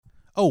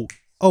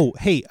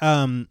Hey,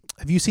 have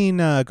you seen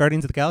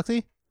Guardians of the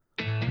Galaxy?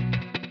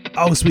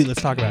 Oh, sweet,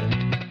 let's talk about it.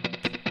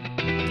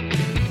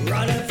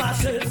 Running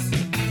fastest,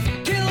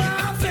 kill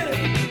outfit.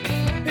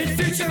 It's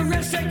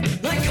futuristic,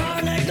 like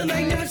Carnegie the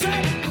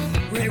Magnificent.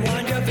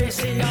 Rewind your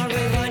VCR,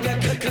 rewind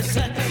your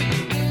cassette.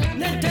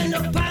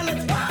 Nintendo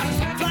pilots,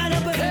 flying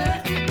up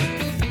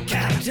ahead.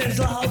 Captains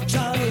love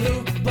John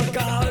Luke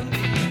Picard.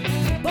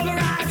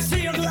 Boomerang,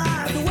 sea of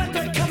live, the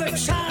weapon covered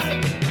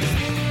shine.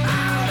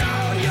 Out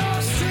on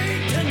your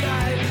street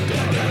tonight.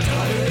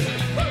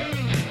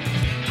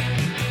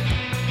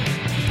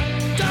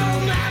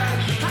 Don't matter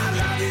how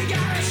loud you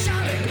gotta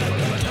shout it.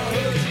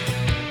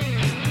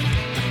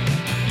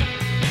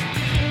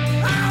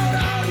 Out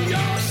on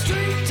your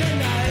street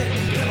tonight.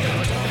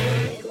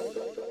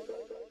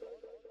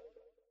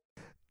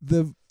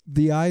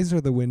 The eyes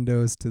are the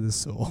windows to the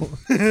soul,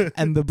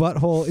 and the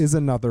butthole is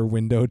another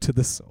window to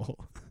the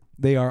soul.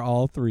 They are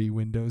all three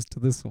windows to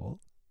the soul.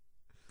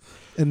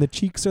 And the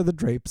cheeks are the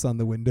drapes on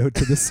the window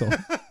to the soul.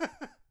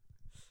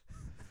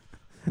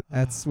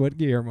 That's what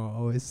Guillermo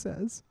always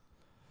says.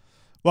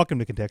 Welcome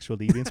to Contextual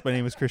Deviance. My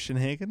name is Christian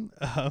Hagen.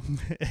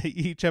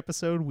 Each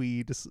episode,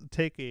 we just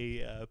take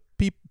a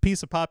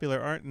piece of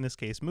popular art, in this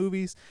case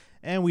movies,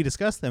 and we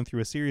discuss them through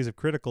a series of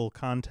critical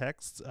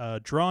contexts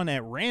drawn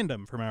at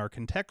random from our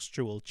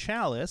contextual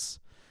chalice.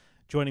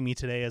 Joining me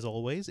today, as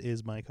always,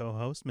 is my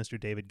co-host, Mr.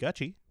 David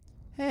Gutchie.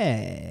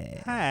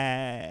 Hey.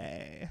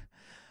 Hi.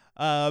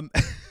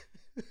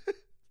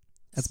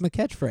 That's my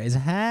catchphrase.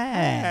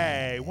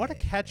 Hey, what a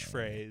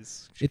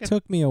catchphrase. It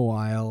took me a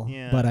while,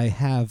 Yeah. but I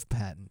have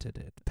patented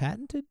it.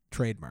 Patented?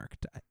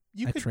 Trademarked.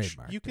 You I could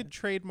trademarked you could it.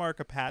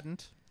 trademark a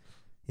patent.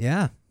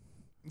 Yeah.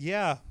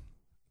 Yeah.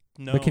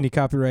 No. But can you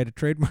copyright a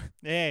trademark?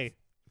 Hey,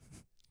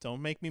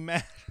 don't make me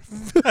mad.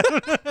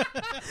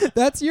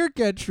 That's your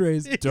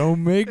catchphrase.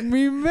 Don't make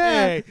me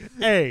mad.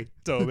 Hey,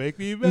 don't make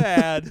me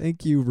mad.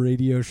 Thank you,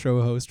 radio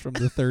show host from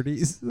the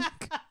 30s.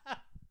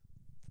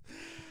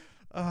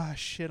 Oh,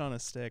 shit on a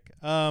stick.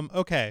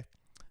 Okay.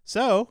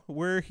 So,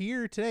 we're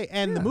here today,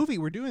 and the movie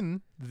we're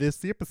doing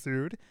this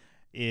episode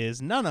is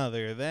none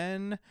other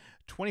than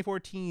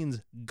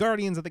 2014's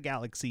Guardians of the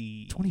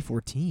Galaxy.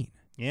 2014.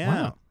 Yeah.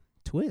 Wow.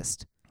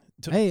 Twist.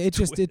 Hey, it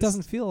Twist.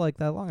 doesn't feel like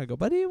that long ago,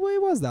 but it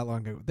was that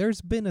long ago.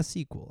 There's been a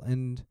sequel,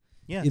 and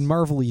Yes. in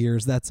Marvel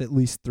years, that's at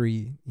least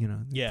 3,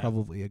 Yeah.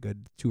 probably a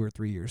good 2 or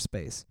 3 year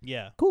space.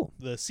 Yeah. Cool.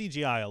 The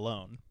CGI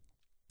alone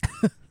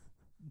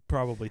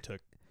probably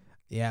took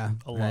Yeah.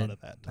 a lot of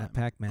that time. That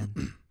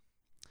Pac-Man.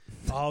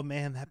 Oh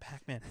man, that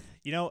Pac-Man.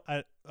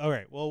 All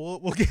right.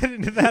 Well, we'll get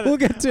into that. We'll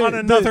get to on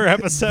another the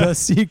episode.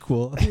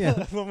 sequel.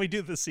 Yeah. When we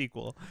do the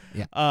sequel.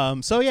 Yeah.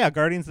 So yeah,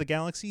 Guardians of the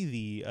Galaxy,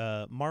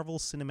 the Marvel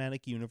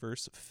Cinematic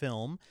Universe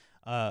film,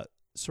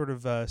 sort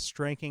of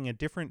striking a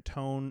different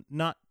tone,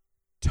 not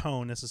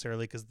tone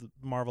necessarily, because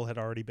Marvel had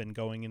already been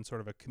going in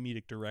sort of a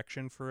comedic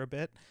direction for a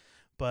bit,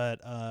 but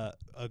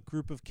a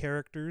group of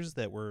characters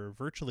that were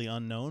virtually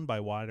unknown by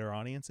wider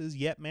audiences,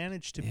 yet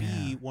managed to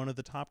be one of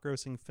the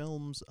top-grossing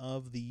films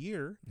of the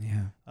year.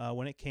 Yeah.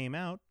 When it came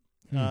out.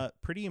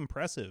 Pretty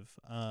impressive.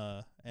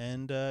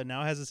 And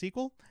now has a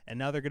sequel, and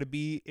now they're going to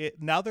be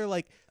it. Now they're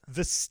like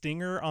the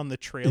stinger on the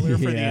trailer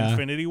for the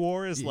Infinity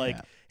War is like,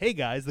 hey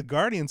guys, the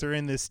Guardians are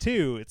in this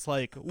too. It's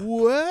like,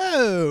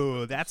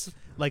 whoa, that's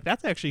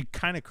actually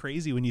kind of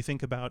crazy when you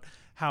think about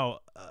how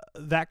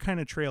that kind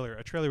of trailer,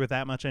 a trailer with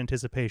that much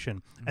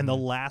anticipation, and the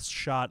last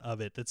shot of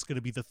it, that's going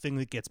to be the thing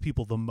that gets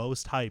people the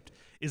most hyped,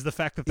 is the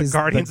fact that the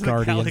Guardians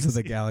of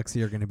the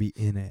Galaxy are going to be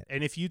in it.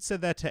 And if you'd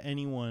said that to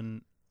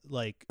anyone,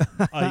 like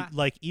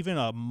even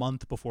a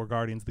month before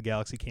Guardians of the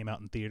Galaxy came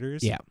out in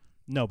theaters,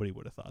 nobody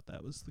would have thought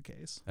that was the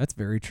case. That's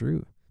very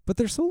true. But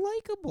they're so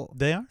likable.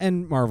 They are,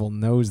 and Marvel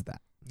knows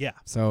that. Yeah.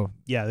 So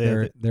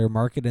yeah, they're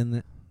marketing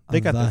it. They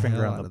got their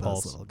finger on the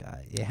pulse. Little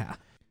guy. Yeah.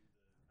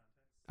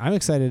 I'm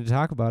excited to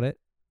talk about it.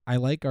 I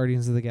like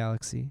Guardians of the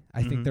Galaxy.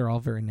 I think they're all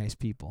very nice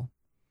people.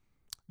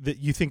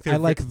 You think they're? I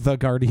like the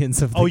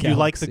Guardians of the Galaxy. Oh, you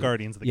like the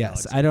Guardians of the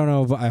Galaxy? Yes. I don't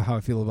know how I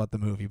feel about the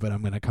movie, but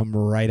I'm going to come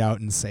right out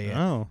and say it.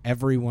 Oh.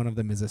 Every one of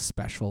them is a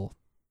special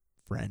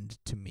friend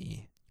to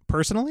me.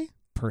 Personally?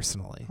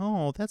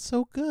 Oh, that's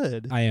so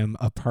good. I am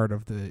a part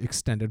of the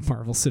extended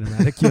Marvel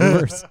Cinematic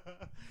Universe.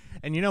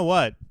 And you know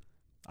what?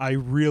 I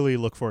really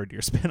look forward to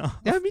your spinoff.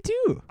 Yeah, me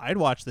too. I'd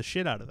watch the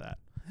shit out of that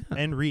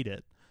and read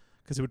it,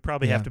 because it would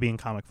probably have to be in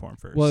comic form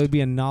first. Well, it would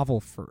be a novel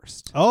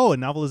first. Oh, a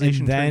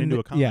novelization turned into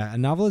a comic. Yeah, a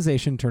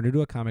novelization turned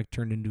into a comic,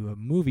 turned into a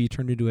movie,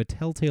 turned into a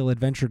Telltale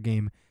adventure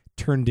game,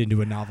 turned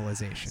into a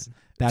novelization.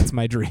 That's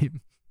my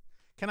dream.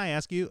 Can I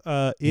ask you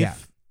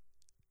if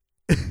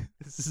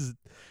this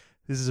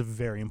is a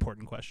very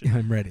important question.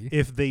 I'm ready.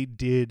 If they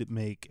did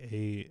make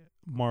a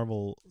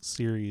Marvel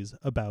series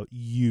about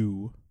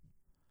you,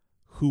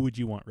 who would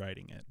you want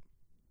writing it?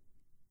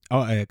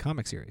 Oh, a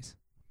comic series.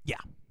 Yeah.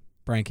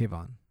 Brian K.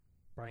 Vaughan.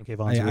 Brian K.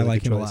 Vaughan's I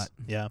like him a lot.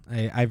 Yeah.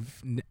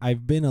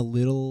 I've been a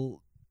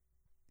little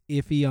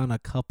iffy on a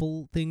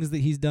couple things that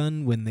he's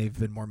done when they've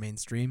been more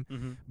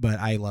mainstream, but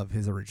I love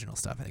his original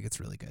stuff. I think it's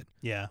really good.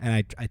 Yeah.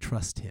 And I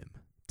trust him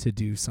to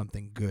do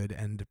something good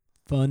and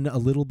fun a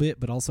little bit,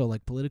 but also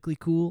like politically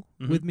cool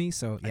with me.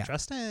 So yeah, I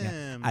trust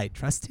him. I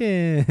trust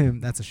him.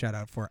 That's a shout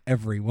out for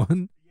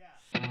everyone.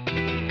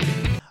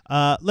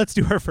 Let's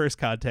do our first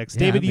context.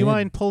 Yeah, David, do you man.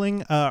 mind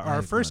pulling our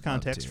I'd first love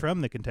context to.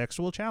 from the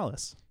contextual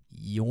chalice?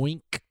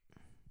 Yoink.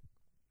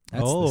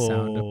 That's the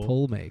sound Oh. a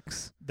pull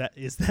makes. That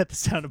the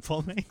sound a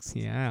pull makes?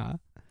 Yeah.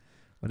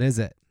 What is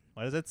it?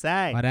 What does it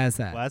say? What is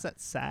that? What does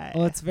it say?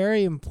 Well, it's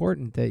very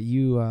important that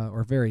you,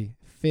 or very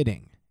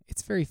fitting.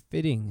 It's very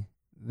fitting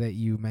that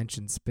you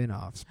mentioned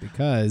spin-offs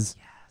because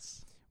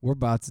yes. we're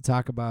about to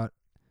talk about,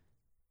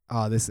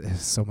 this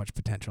has so much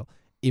potential.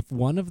 If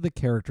one of the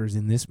characters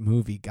in this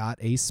movie got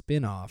a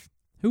spin-off,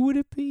 who would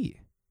it be?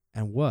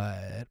 And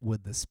what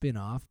would the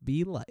spin-off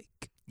be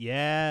like?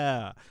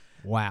 Yeah.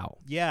 Wow.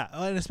 Yeah,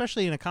 and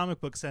especially in a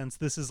comic book sense,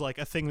 this is like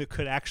a thing that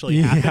could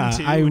actually happen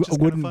too. I which is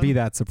kinda wouldn't fun. be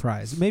that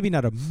surprised. Maybe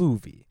not a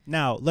movie.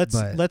 Now let's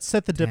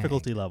set the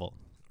difficulty level.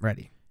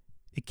 Ready.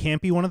 It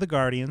can't be one of the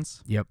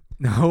Guardians, Yep.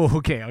 No,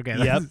 okay. Yep,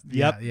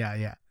 yep.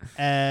 Yeah.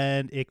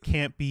 and it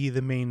can't be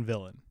the main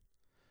villain.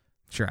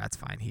 Sure, that's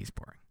fine. He's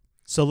boring.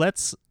 So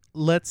let's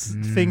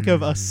think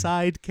of a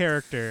side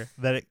character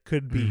that it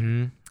could be.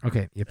 Mm-hmm.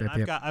 Okay. Yep.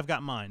 And I've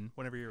got mine.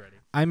 Whenever you're ready.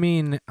 I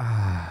mean,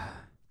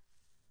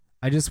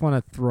 I just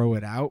want to throw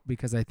it out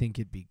because I think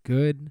it'd be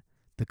good.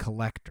 The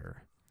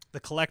Collector The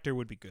Collector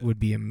would be good. would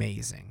be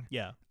amazing.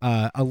 Yeah.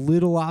 A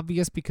little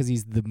obvious because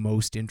he's the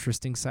most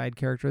interesting side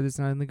character that's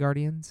not in the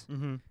Guardians.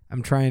 Mm-hmm.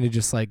 I'm trying to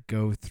just like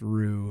go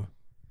through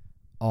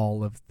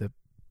all of the.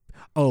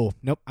 Oh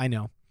nope, I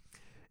know.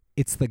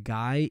 It's the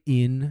guy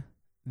in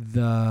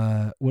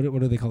the what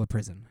do they call the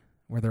prison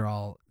where they're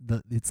all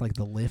it's like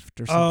the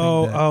lift or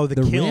something.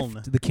 The kiln.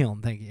 Rift? The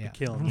kiln. Thank you. Yeah.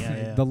 The kiln.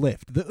 Yeah. The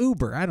lift. The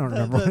Uber. I don't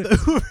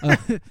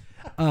remember.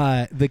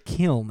 The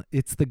kiln.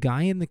 It's the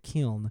guy in the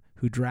kiln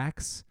who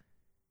Drax,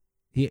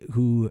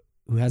 who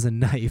has a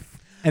knife,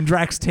 and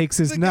Drax takes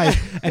his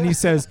knife and he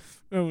says,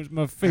 "That was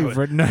my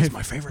favorite knife. That's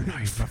my favorite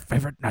knife. My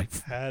favorite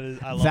knife." I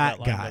love That that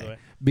line, guy. by the way.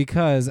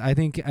 Because I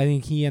think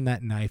he and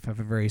that knife have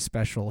a very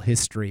special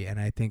history, and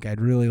I think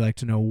I'd really like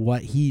to know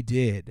what he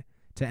did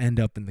to end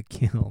up in the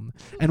kiln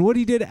and what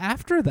he did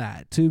after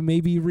that to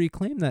maybe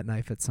reclaim that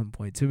knife at some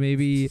point, to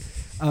maybe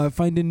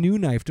find a new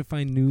knife, to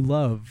find new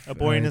love. A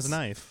boy and his It's-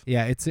 knife.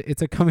 Yeah, it's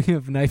a coming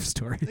of knife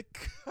story.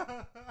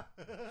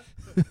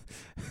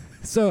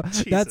 So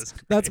that's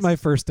Christ. my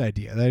first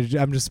idea.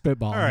 I'm just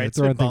spitballing. All right,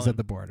 throwing things spitballing. at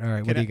the board. All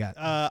right, what do you got?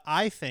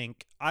 I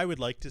think I would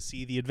like to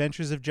see the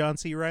Adventures of John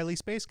C. Reilly,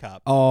 Space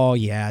Cop. Oh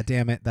yeah,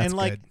 damn it, that's and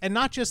like, good. and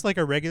not just like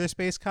a regular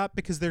space cop,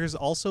 because there's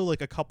also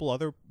like a couple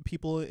other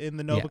people in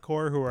the Nova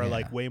Corps who are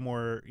like way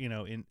more,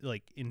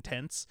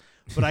 intense.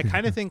 But I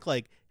kind of think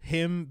like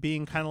him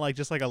being kind of like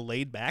just like a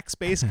laid back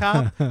space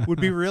cop would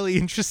be really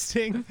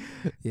interesting,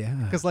 Yeah,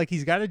 because like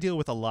he's got to deal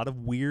with a lot of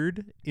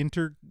weird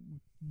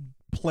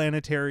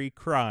interplanetary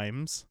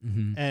crimes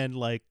and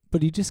like.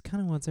 but he just kind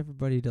of wants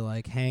everybody to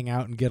like hang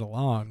out and get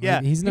along. Yeah,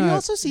 Like, he's not. He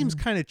also seems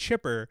kind of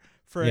chipper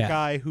for a Yeah,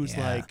 guy who's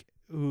yeah. like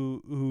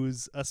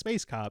who's a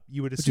space cop.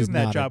 You would which is assume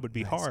that not a job would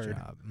be nice hard.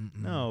 job.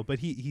 Mm-mm. No, but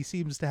he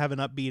seems to have an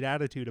upbeat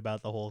attitude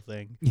about the whole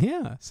thing.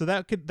 Yeah, So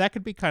that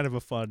could be kind of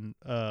a fun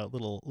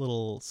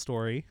little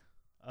story.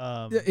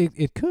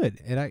 it could.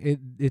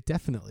 It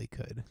definitely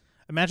could.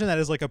 Imagine that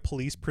as like a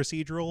police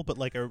procedural, but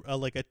like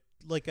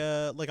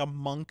a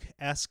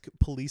monk-esque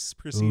police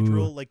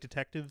procedural, like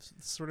detective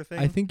sort of thing.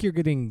 I think you're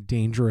getting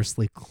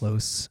dangerously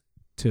close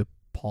to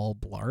Paul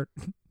Blart.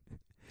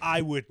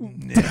 I would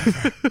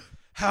never.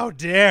 How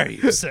dare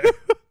you, sir?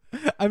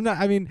 I'm not.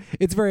 I mean,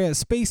 it's very.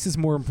 Space is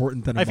more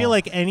important than. I feel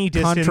like any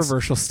distance,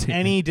 controversial statement.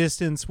 any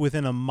distance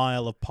within a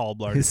mile of Paul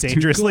Blart is Too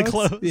dangerously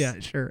close. Yeah,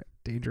 sure.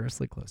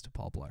 Dangerously close to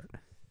Paul Blart.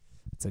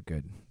 It's a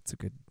good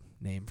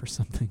name for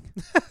something.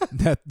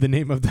 That the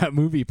name of that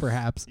movie,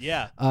 perhaps.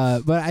 Yeah.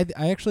 But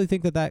I actually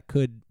think that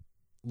could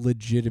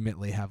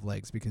legitimately have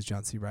legs because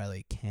John C.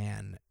 Reilly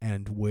can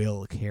and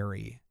will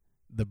carry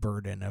the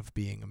burden of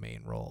being a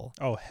main role.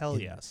 Oh hell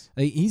in- yes.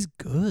 Like, he's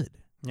good.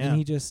 Yeah.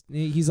 And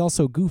he's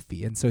also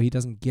goofy, and so he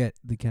doesn't get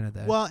the kind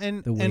of Well,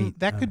 and the weight and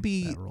that could of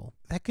be that role.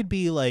 that could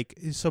be like,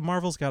 so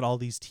Marvel's got all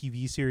these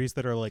TV series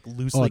that are like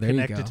loosely there you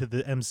connected go. to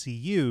the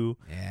MCU.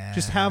 Yeah.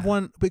 Just have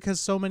one,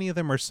 because so many of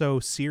them are so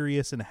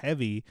serious and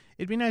heavy.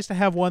 It'd be nice to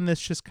have one that's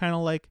just kind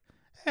of like,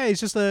 hey, he's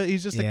just a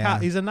Yeah.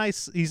 cop. He's a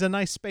nice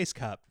space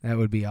cop. That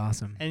would be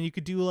awesome. And you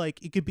could do like,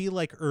 it could be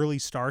like early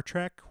Star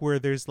Trek where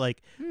there's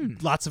like Hmm.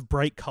 lots of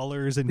bright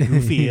colors and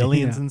goofy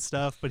aliens Yeah. and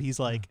stuff, but he's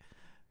like,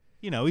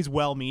 he's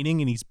well-meaning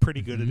and he's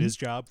pretty good at Mm-hmm. his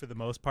job for the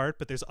most part,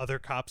 but there's other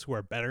cops who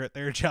are better at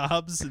their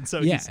jobs, and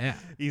so Yeah,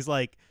 he's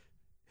like,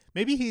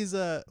 maybe he's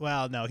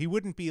no, he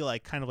wouldn't be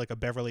like kind of like a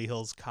Beverly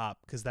Hills Cop,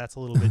 because that's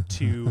a little bit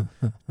too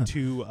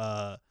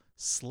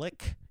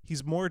slick.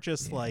 He's more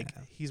just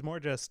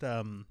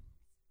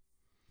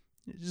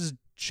just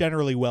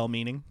generally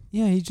well-meaning.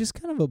 Yeah, he's just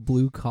kind of a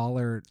blue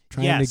collar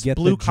trying Yes, to get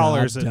blue the job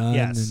collar's a- done.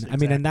 yes, and, I mean,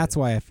 exactly. and that's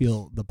why I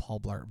feel the Paul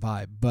Blart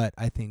vibe. But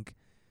I think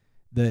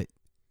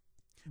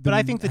But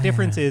I think the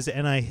difference is,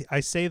 and I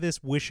say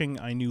this wishing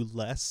I knew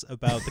less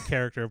about the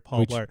character of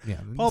Paul Blart. Yeah,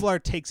 Paul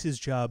Blart takes his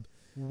job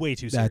way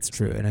too seriously. That's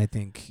true, and I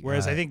think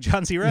Whereas I think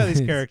John C.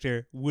 Reilly's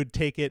character would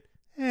take it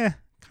kind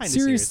of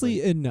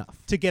seriously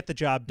enough to get the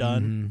job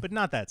done, Mm-hmm. but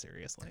not that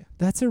seriously.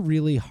 That's a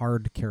really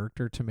hard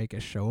character to make a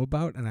show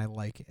about, and I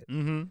like it.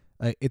 Mm-hmm.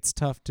 Like, it's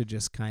tough to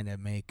just kind of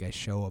make a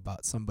show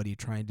about somebody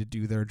trying to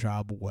do their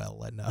job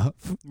well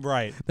enough.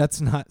 Right. That's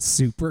not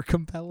super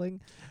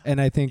compelling, and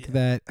I think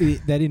that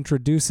that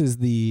introduces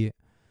the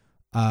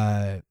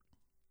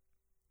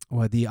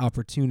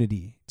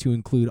opportunity to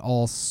include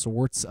all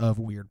sorts of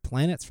weird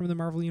planets from the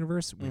Marvel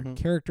Universe, weird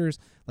characters.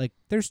 Like,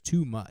 there's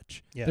too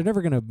much. Yeah. They're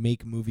never going to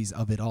make movies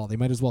of it all. They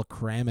might as well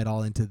cram it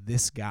all into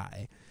this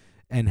guy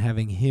and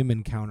having him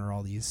encounter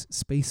all these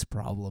space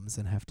problems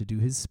and have to do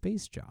his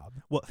space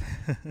job. Well,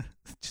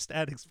 just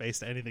adding space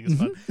to anything is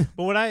fun.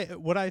 But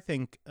what I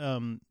think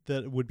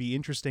that would be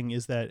interesting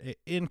is that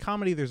in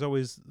comedy, there's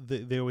always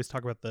they always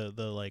talk about the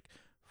like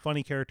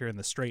funny character and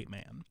the straight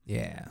man.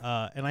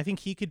 Yeah. And I think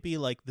he could be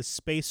like the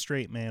space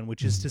straight man,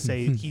 which is to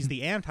say he's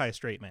the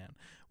anti-straight man,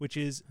 which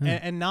is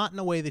and not in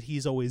a way that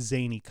he's always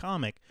zany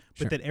comic,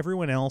 but that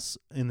everyone else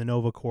in the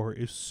Nova Corps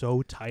is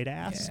so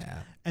tight-assed. Yeah.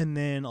 And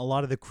then a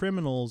lot of the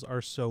criminals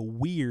are so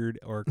weird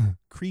or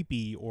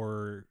creepy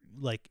or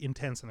like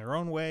intense in their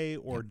own way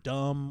or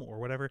dumb or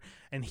whatever.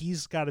 And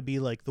he's got to be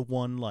like the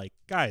one like,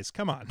 guys,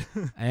 come on.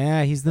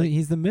 Yeah, he's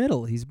the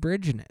middle. He's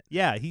bridging it.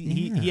 Yeah,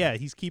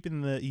 he's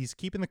keeping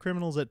the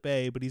criminals at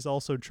bay, but he's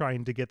also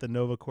trying to get the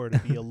Nova Corps to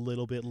be a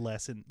little bit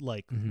less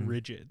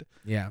rigid.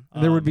 Yeah.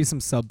 There would be some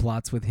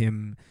subplots with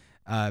him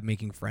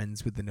making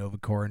friends with the Nova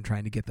Corps and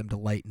trying to get them to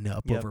lighten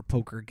up over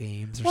poker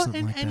games or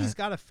something like that. And he's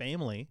got a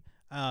family.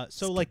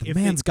 So like if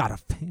man's got a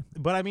family.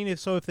 But I mean,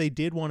 if they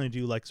did want to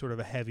do like sort of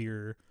a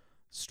heavier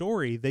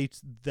story,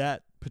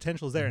 that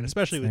potential is there, and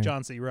especially with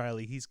John C.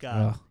 Reilly, he's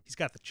got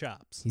the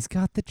chops. He's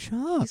got the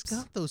chops. He's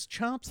got those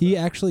chops.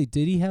 Did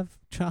he have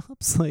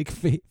chops like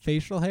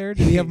facial hair?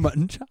 Did he have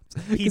mutton chops?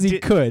 Because he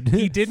could.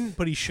 He didn't,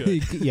 but he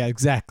should. Yeah,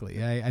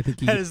 exactly. I think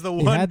that is the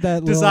one had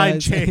that design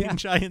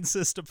change I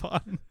insist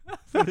upon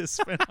for this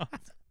spinoff.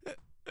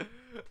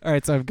 All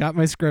right, so I've got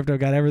my script. I've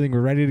got everything. We're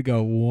ready to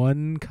go.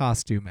 One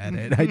costume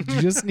edit. I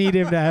just need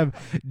him to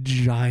have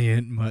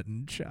giant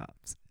mutton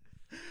chops.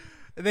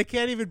 They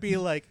can't even be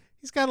like,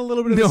 he's got a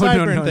little bit of a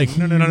sideburn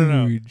thing.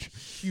 No.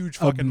 Huge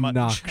fucking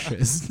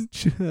obnoxious. mutton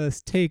chops.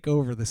 Just take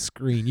over the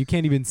screen. You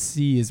can't even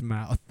see his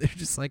mouth. They're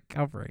just like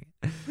covering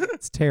it.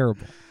 It's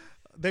terrible.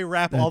 They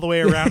wrap all the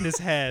way around his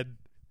head.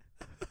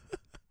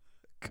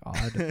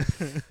 God.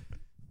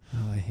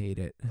 Oh, I hate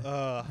it.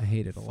 I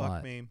hate it a lot.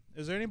 Fuck me.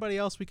 Is there anybody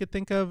else we could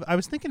think of? I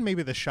was thinking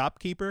maybe the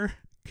shopkeeper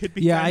could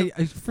be. Yeah,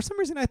 I for some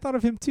reason I thought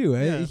of him too.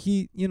 Yeah.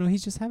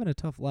 He's just having a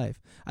tough life.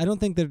 I don't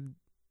think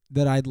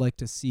that I'd like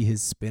to see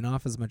his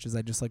spin-off as much as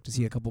I'd just like to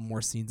see a couple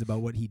more scenes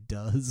about what he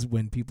does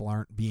when people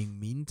aren't being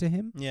mean to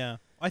him. Yeah.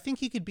 I think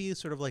he could be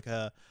sort of like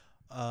a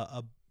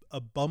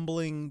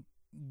bumbling,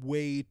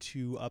 way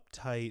too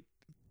uptight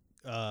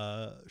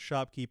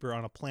shopkeeper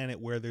on a planet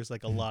where there's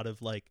like a lot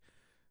of like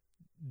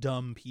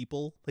dumb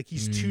people. Like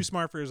he's too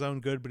smart for his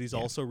own good, but he's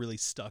also really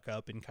stuck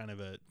up and kind of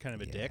a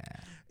dick.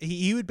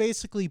 He would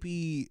basically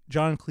be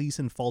John Cleese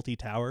in Fawlty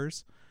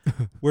Towers,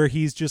 where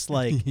he's just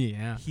like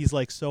he's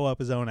like so up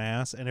his own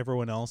ass, and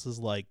everyone else is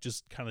like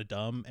just kind of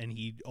dumb, and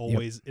it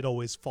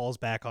always falls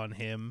back on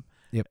him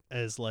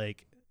as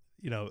like,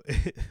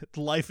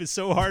 life is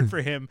so hard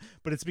for him,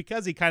 but it's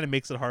because he kind of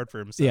makes it hard for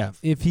himself.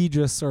 Yeah, if he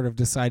just sort of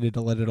decided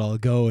to let it all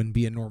go and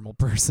be a normal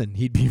person,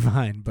 he'd be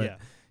fine, but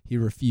he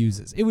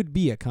refuses. It would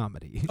be a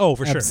comedy. Oh,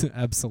 for sure.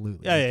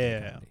 Absolutely.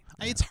 Yeah.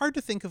 It's hard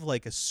to think of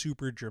like a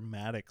super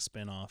dramatic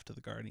spin-off to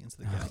the Guardians of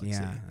the Galaxy.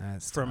 Yeah,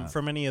 that's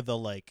from any of the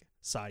like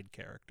side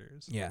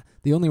characters. Yeah.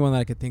 The only one that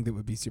I could think that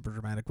would be super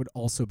dramatic would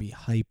also be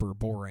hyper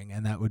boring,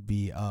 and that would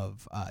be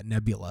of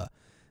Nebula,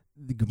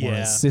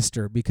 Gamora's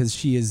sister, because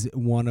she is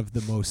one of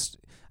the most...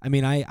 I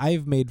mean,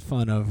 I've made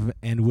fun of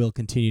and will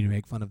continue to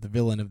make fun of the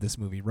villain of this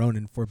movie,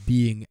 Ronan, for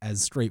being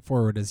as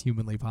straightforward as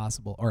humanly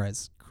possible, or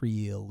as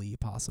creely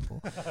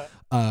possible.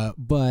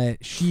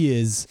 But she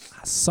is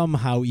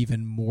somehow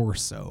even more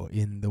so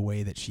in the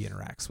way that she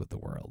interacts with the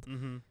world.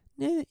 Mm-hmm.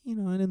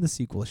 And in the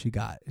sequel, she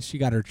got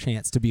her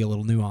chance to be a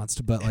little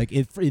nuanced. But like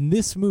in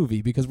this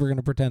movie, because we're going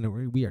to pretend that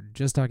we are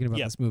just talking about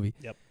this movie,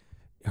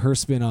 her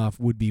spinoff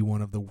would be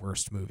one of the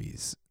worst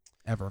movies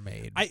ever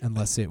made,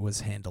 unless it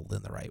was handled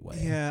in the right way.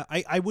 Yeah,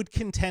 I would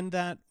contend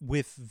that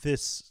with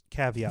this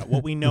caveat.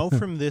 What we know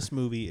from this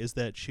movie is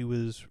that she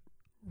was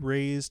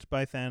raised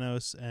by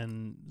Thanos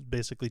and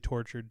basically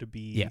tortured to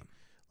be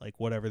like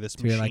whatever this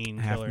machine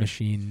like half killer.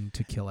 Machine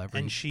to kill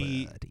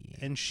everybody.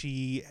 And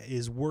she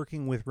is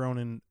working with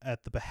Ronan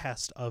at the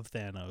behest of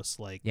Thanos.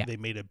 Like they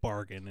made a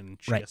bargain and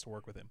she has to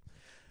work with him.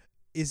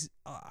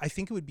 I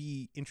think it would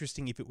be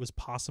interesting if it was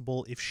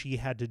possible if she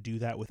had to do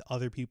that with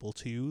other people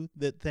too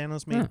that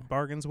Thanos made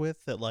bargains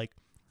with, that like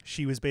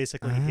she was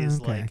basically his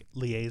like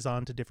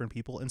liaison to different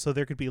people, and so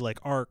there could be like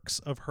arcs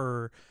of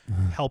her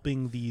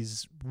helping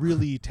these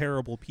really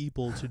terrible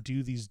people to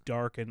do these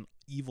dark and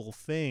evil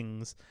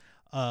things,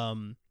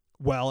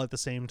 while at the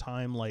same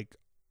time like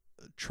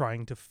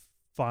trying to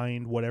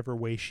find whatever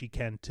way she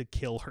can to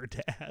kill her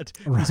dad,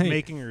 Right. who's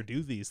making her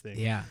do these things.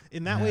 Yeah.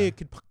 In that way, it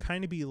could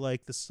kind of be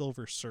like the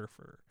Silver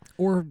Surfer.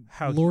 Or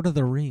How- Lord of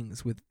the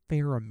Rings with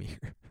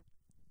Faramir.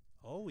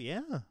 Oh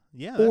yeah,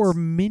 yeah. Or that's-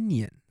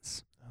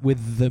 Minions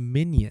with the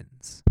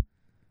Minions.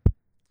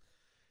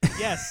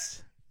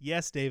 yes,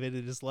 yes, David.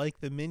 It is like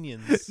the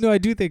Minions. No, I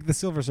do think the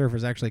Silver Surfer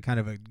is actually kind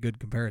of a good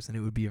comparison. It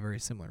would be a very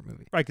similar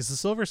movie. Right, because the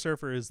Silver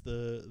Surfer is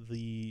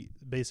the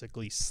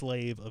basically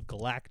slave of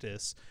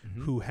Galactus,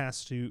 who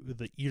has to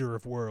the Eater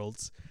of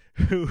Worlds,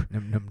 who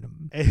Num, num,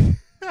 num.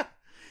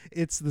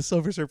 it's the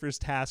Silver Surfer's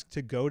task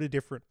to go to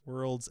different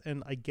worlds,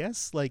 and I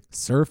guess like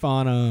Surf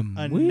on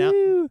them.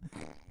 Woo!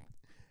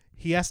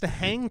 He has to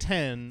hang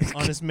 10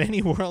 on as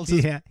many worlds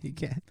as Yeah, he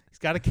can. he's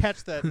got to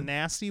catch that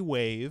nasty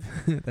wave.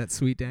 That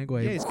sweet dank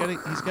wave. Yeah, he's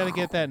got to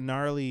get that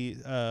gnarly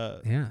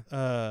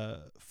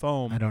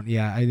foam. I don't.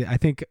 Yeah, I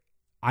think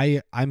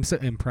I'm so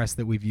impressed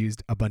that we've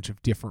used a bunch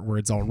of different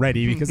words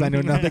already because I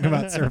know nothing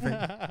about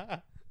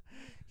surfing.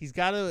 He's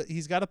got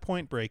to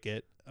point break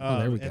it. Oh,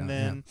 there we go, And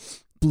then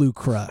Blue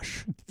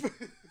Crush.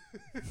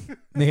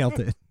 Nailed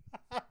it.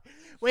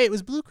 wait, it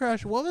was Blue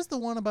Crush. What was the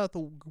one about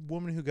the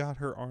woman who got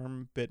her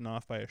arm bitten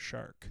off by a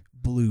shark?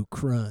 Blue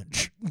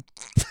Crunch.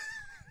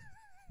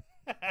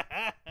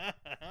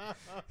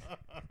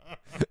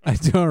 I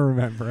don't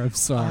remember. I'm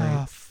sorry.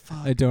 Oh, fuck.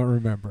 I don't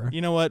remember.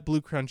 You know what?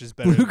 Blue Crunch is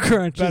better. Blue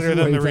Crunch better is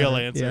than way the real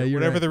better. answer. Yeah, you're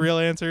Whatever right. the real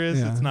answer is,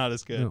 Yeah. it's not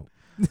as good.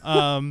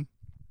 No.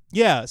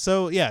 Yeah.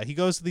 So yeah, he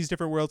goes to these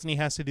different worlds and he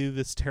has to do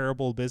this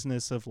terrible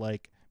business of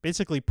like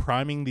basically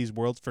priming these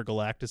worlds for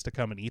Galactus to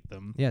come and eat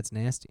them. Yeah, it's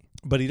nasty.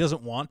 But he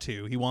doesn't want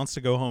to. He wants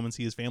to go home and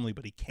see his family,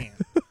 but he can't.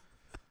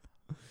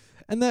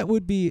 And that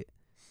would be,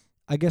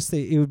 I guess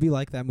it would be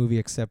like that movie,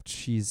 except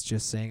she's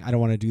just saying, I don't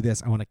want to do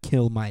this. I want to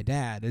kill my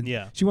dad. And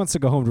Yeah. she wants to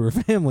go home to her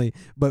family,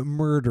 but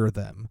murder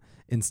them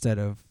instead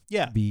of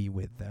Yeah. be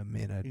with them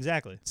in a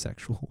Exactly.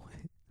 sexual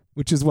way,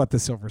 which is what the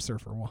Silver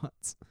Surfer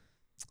wants.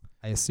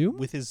 I assume.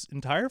 With his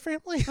entire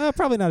family?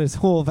 Probably not his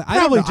whole. I Probably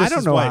don't know, I just don't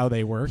his know wife. how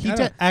they work. He I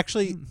don't-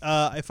 actually,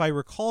 if I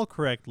recall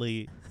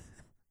correctly,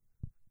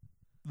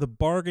 the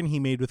bargain he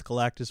made with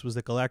Galactus was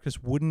that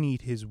Galactus wouldn't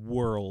eat his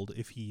world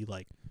if he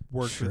like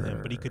worked with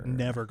him, but he could Sure.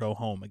 never go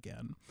home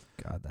again.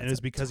 God, that's And it was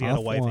a because he had a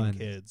tough wife one. and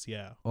kids.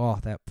 Yeah. Oh,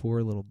 that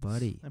poor little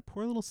buddy. That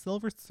poor little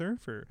Silver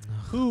Surfer,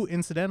 who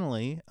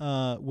incidentally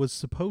was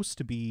supposed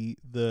to be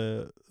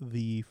the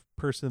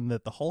person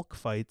that the Hulk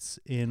fights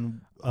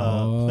in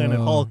Planet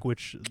Oh. Hulk,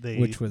 which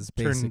Was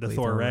turned into basically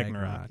Thor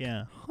Ragnarok.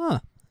 Yeah. Huh.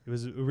 It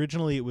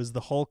was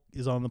the Hulk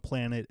is on the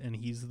planet and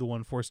he's the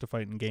one forced to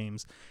fight in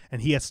games,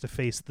 and he has to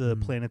face the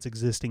planet's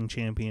existing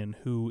champion,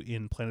 who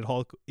in Planet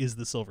Hulk is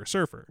the Silver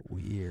Surfer.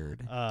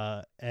 Weird.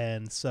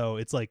 And so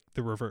it's like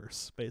the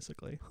reverse,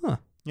 basically. Huh.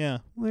 Yeah.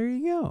 Well, there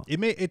you go.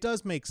 It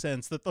does make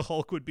sense that the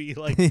Hulk would be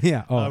like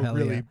Yeah. Oh, hell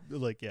really yeah.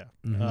 like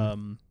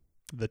Mhm.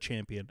 the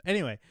champion.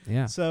 Anyway,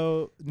 Yeah.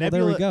 so there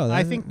Nebula, we go.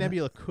 I That- think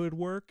Nebula could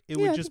work. It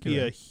Yeah, I would just think be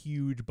you're a right.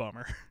 huge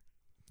bummer.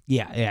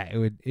 Yeah.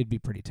 It'd be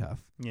pretty tough.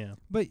 Yeah.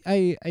 But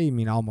I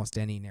mean, almost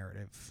any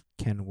narrative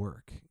can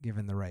work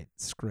given the right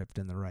script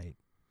and the right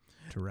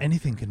direction.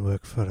 Anything can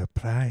work for a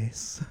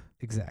price.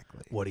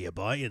 Exactly. What are you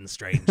buying,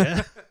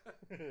 stranger?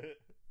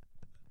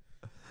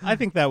 I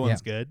think that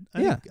one's good.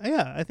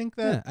 I think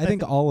that. I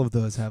think all of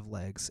those have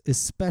legs,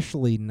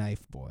 especially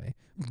Knife Boy.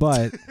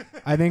 But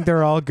I think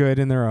they're all good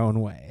in their own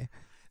way.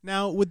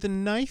 Now, would the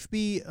knife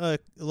be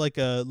like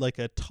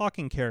a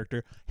talking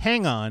character?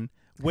 Hang on.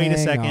 Wait a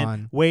Hang second.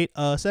 on. Wait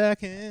a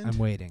second. I'm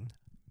waiting.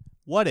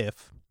 What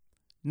if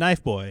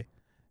Knife Boy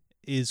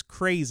is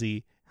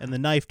crazy and the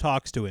knife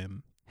talks to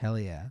him, Hell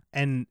yeah.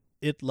 and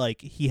it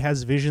like he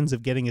has visions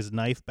of getting his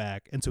knife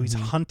back, and so he's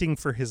hunting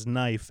for his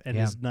knife, and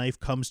Yeah. his knife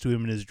comes to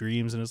him in his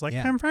dreams and is like,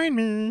 Yeah. "Come find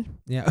me."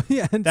 Yeah.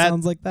 Yeah. It That-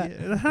 sounds like that.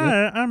 Yeah,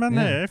 Hi, I'm a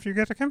Yeah. knife. You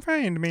got to come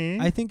find me.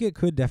 I think it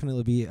could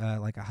definitely be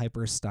like a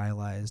hyper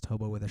stylized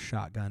hobo with a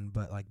shotgun,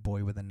 but like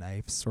boy with a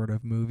knife sort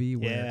of movie.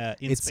 Where Yeah,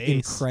 in it's space.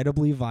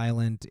 incredibly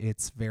violent.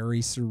 It's very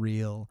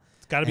surreal.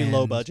 It's got to be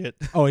low and- budget.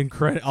 Oh,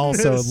 incredible!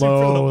 Also Super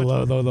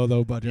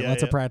low budget. Yeah,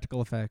 Lots of yeah.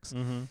 practical effects.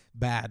 Mm-hmm.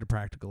 Bad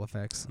practical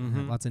effects.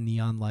 Mhm. Lots of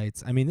neon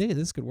lights. I mean,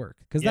 this could work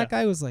because Yeah. that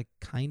guy was like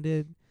kind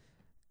of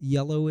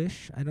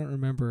yellowish. I don't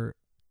remember.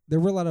 There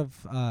were a lot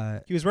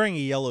of. He was wearing a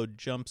yellow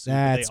jumpsuit.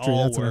 That's but they true.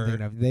 all That's what I'm were.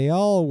 thinking of. They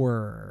all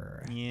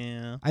were.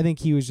 Yeah. I think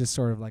he was just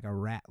sort of like a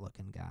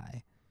rat-looking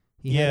guy.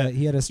 He Yeah,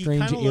 had a he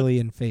strange kinda looked-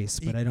 alien face,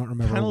 but he I don't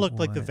remember. Kind of looked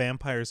like the what.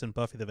 vampires in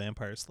Buffy the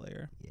Vampire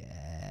Slayer.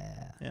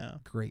 Yeah. Yeah.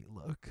 Great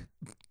look.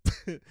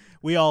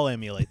 We all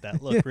emulate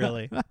that look, Yeah.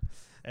 really.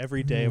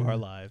 Every day of our Yeah.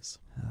 lives.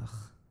 Ugh,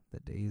 the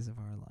days of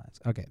our lives.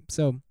 Okay,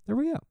 so there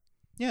we go.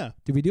 Yeah.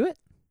 Did we do it?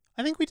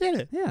 I think we did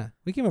it. Yeah,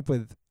 we came up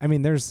with. I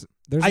mean, there's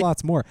I-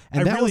 lots more,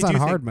 and I that really was on do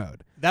think- hard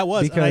mode That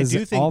was. And I because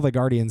do think. all the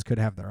Guardians could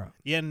have their own.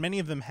 Yeah, and many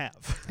of them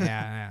have.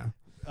 Yeah.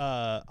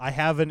 I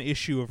have an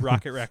issue of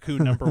Rocket Raccoon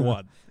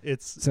 #1.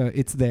 It's. So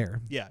it's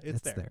there. Yeah,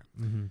 it's there.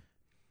 Mm-hmm.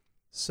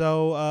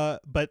 So,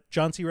 but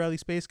John C. Reilly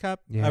Space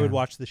Cop, Yeah. I would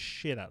watch the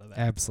shit out of that.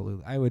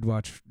 Absolutely, I would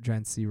watch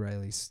John C.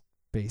 Reilly's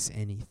Space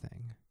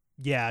anything.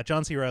 Yeah,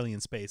 John C. Reilly in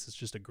space is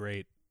just a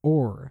great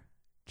or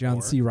John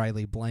Or? C.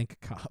 Reilly blank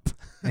cop.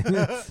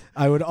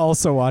 I would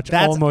also watch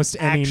That's almost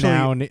any actually-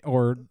 noun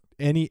or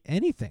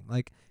anything.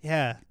 Like,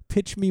 Yeah.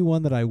 pitch me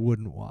one that I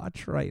wouldn't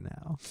watch right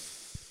now.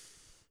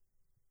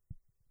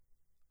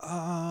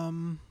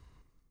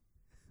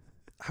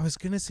 I was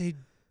gonna say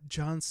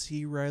John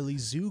C. Reilly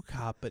Zoo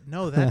Cop, but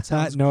no, that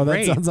sounds no,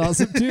 great. that sounds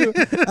awesome too.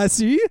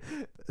 See,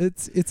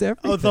 it's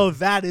everything. Although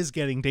that is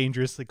getting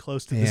dangerously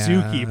close to the Yeah.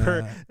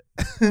 zookeeper,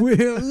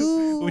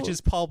 which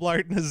is Paul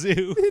Blart in a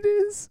zoo. It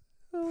is.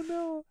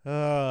 Oh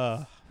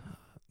no.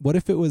 What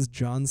if it was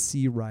John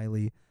C.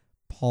 Reilly,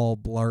 Paul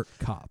Blart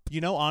Cop?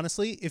 You know,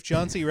 honestly, if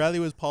John C. Reilly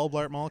was Paul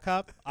Blart Mall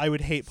Cop, I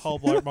would hate Paul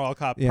Blart Mall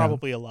Cop Yeah.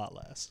 probably a lot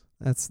less.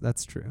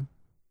 That's true.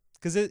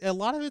 Because a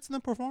lot of it's in the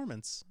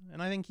performance,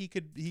 and I think he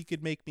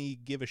could make me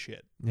give a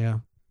shit. Yeah.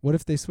 What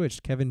if they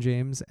switched Kevin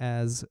James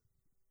as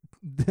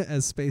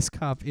Space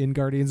Cop in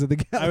Guardians of the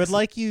Galaxy? I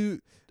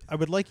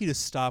would like you to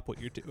stop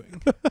what you're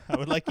doing. I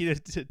would like you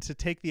to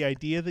take the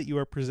idea that you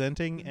are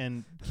presenting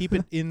and keep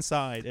it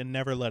inside and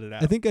never let it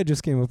out. I think I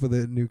just came up with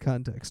a new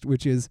context,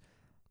 which is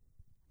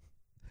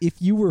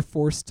if you were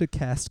forced to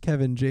cast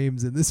Kevin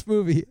James in this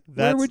movie, where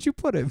That's- would you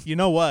put him? You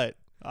know what?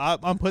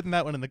 I'm putting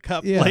that one in the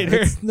cup Yeah,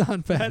 later. it's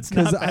not bad. That's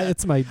not 'cause bad.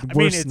 it's my I mean,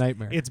 worst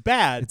nightmare. It's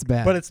bad. It's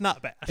bad. but it's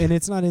not bad. And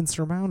it's not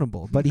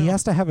insurmountable. But he No.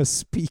 has to have a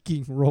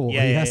speaking role.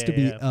 Yeah, he yeah, has to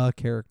be yeah. a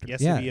character. He has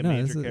to yeah, be a no,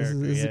 major this is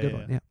character. a Yeah, good yeah,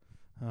 one. Yeah.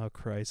 Oh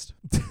Christ.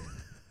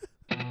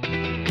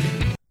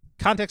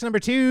 Context number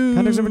 2.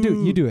 Context number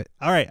 2. You do it.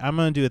 All right, I'm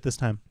gonna do it this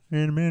time.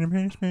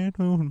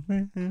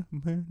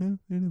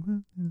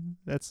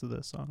 That's the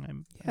song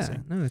I'm Yeah.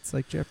 singing. No, it's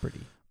like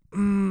Jeopardy.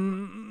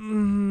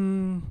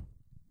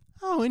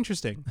 Oh,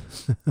 interesting.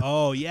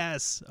 Oh,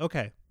 yes.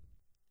 Okay.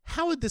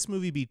 How would this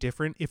movie be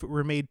different if it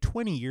were made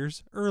 20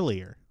 years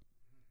earlier?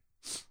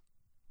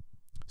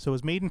 So it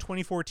was made in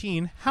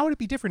 2014. How would it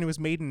be different if it was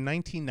made in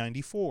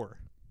 1994?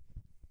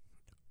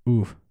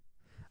 Ooh.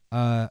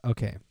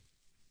 Okay.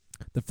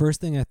 The first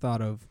thing I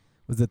thought of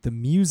was that the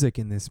music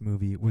in this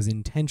movie was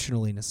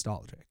intentionally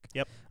nostalgic.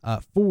 Yep.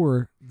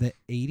 For the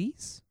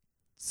 80s?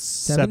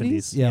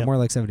 70s? Yeah, yep. more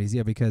like 70s.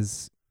 Yeah,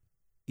 because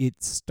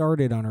it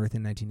started on Earth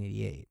in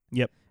 1988.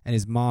 Yep. And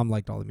his mom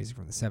liked all the music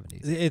from the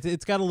 70s.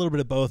 It's got a little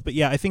bit of both, but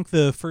yeah, I think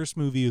the first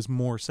movie is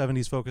more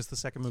 70s focused. The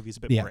second movie is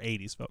a bit Yeah. more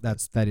 80s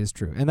focused. That is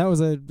true, and that was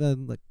a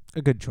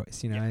good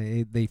choice. You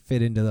know, they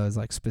fit into those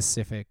like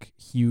specific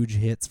huge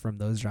hits from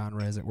those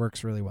genres. It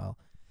works really well.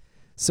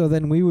 So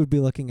then we would be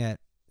looking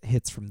at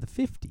hits from the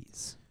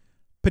 50s.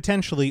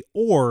 Potentially,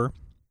 or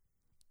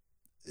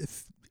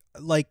if,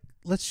 like,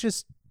 let's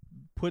just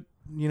put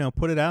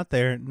it out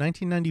there.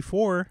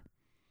 1994,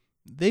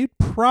 they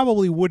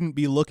probably wouldn't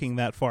be looking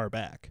that far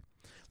back.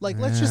 Like,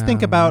 let's just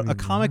think about a maybe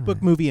comic book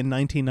not. movie in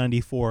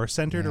 1994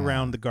 centered Yeah.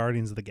 around the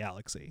Guardians of the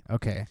Galaxy.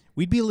 Okay.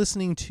 We'd be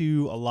listening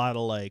to a lot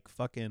of like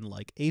fucking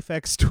like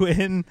Aphex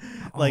Twin,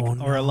 like,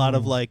 Oh, or a lot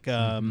of no. like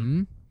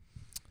Mhm.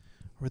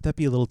 or would that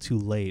be a little too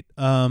late?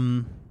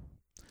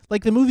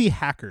 Like the movie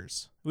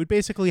Hackers. It would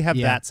basically have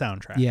Yeah. that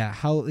soundtrack. Yeah,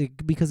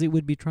 because it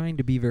would be trying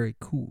to be very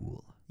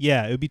cool.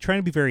 Yeah, it would be trying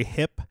to be very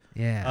hip.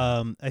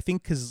 Yeah. I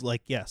think because,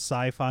 like, yeah,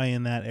 sci-fi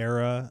in that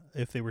era,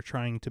 if they were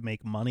trying to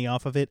make money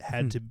off of it,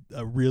 had to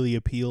really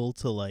appeal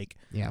to, like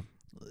Yeah.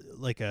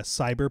 like a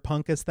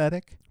cyberpunk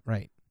aesthetic.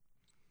 Right.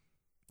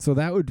 So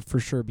that would for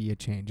sure be a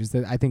change. Is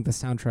that I think the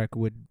soundtrack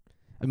would.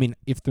 I mean,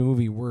 if the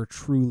movie were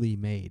truly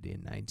made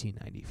in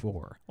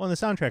 1994. Well, and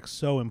the soundtrack's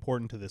so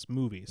important to this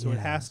movie, so it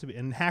Yeah. has to be.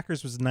 And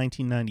Hackers was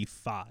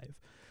 1995,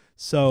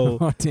 so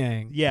Oh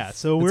dang. yeah.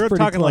 So That's we're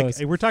pretty talking close.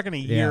 like we're talking a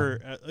Yeah.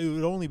 year. It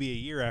would only be a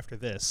year after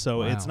this,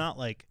 so it's Wow. not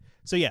like.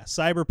 So yeah,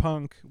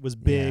 cyberpunk was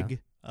big.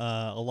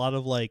 A lot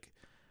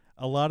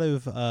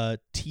of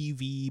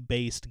TV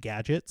based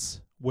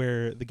gadgets,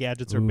 where the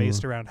gadgets are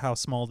based Ooh. around how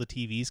small the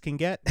TVs can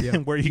get Yep.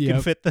 and where you can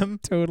Yep. fit them.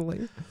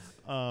 Totally.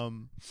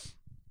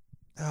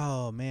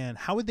 Oh man,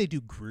 how would they do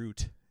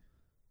Groot?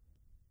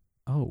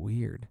 Oh,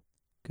 weird.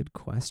 Good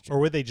question. Or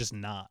would they just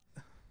not?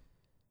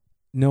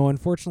 No,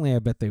 unfortunately, I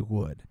bet they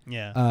would.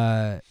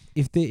 Yeah.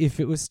 If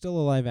it was still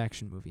a live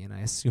action movie, and I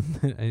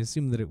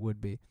assume that it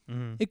would be,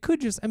 Mhm. it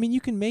could just. I mean, you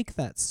can make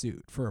that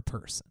suit for a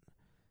person,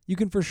 you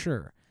can for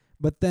sure.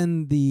 But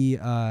then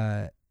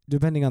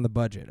depending on the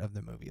budget of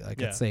the movie, like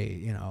Yeah. let's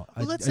say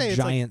let's a say it's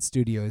like- giant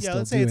studio is Yeah, still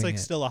let's say it's doing like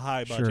it. still a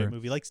high budget Sure.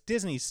 movie. Like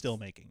Disney's still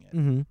making it.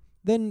 Mm-hmm.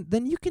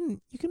 Then you can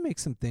make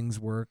some things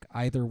work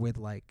either with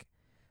like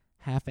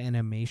half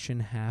animation,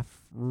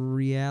 half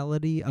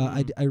reality.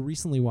 I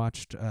recently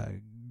watched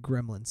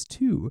Gremlins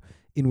 2,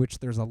 in which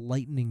there's a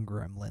lightning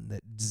gremlin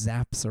that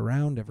zaps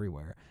around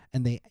everywhere,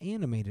 and they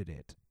animated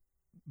it,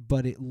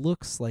 but it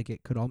looks like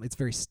it could it's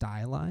very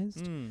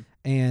stylized,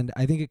 and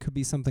I think it could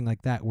be something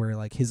like that where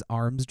like his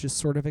arms just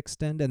sort of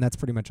extend, and that's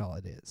pretty much all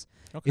it is.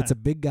 Okay. It's a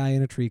big guy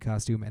in a tree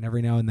costume, and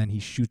every now and then he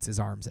shoots his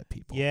arms at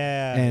people.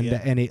 Yeah. And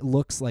yeah. and it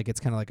looks like it's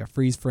kind of like a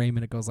freeze frame,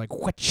 and it goes like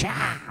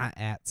wha-cha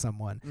at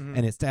someone, Mhm.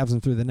 and it stabs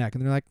them through the neck,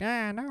 and they're like,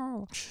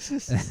 no,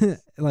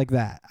 like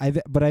that.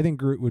 But I think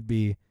Groot would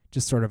be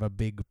just sort of a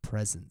big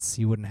presence.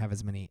 He wouldn't have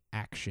as many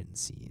action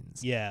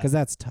scenes. Yeah. because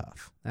that's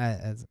tough.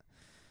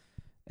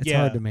 It's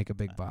hard to make a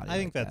big body. I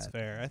think like that's that.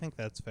 fair. I think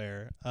that's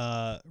fair.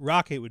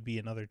 Rocket would be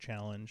another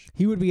challenge.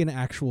 He would be an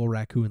actual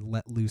raccoon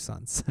let loose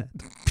on set.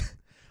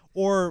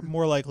 Or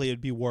more likely,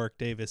 it'd be Warwick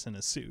Davis in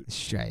a suit.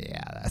 Sure,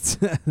 yeah, that's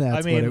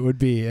I mean, what it would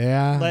be.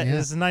 Yeah,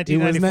 This is It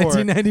was 1994.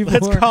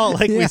 1994. Let's call it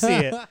like we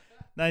see it.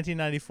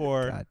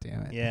 1994. God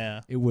damn it.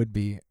 Yeah. It would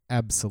be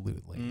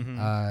absolutely.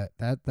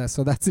 Mhm.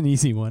 So that's an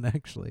easy one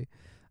actually.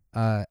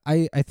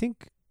 I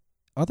think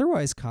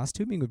otherwise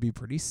costuming would be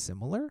pretty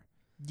similar.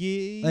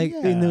 Yeah. Like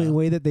in the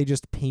way that they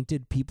just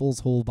painted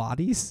people's whole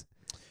bodies.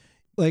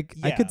 Like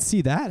I could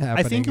see that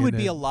happening. I think it would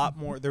be in a lot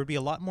more. There would be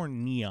a lot more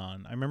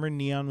neon. I remember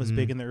neon was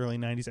big in the early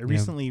 90s. I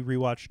recently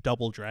rewatched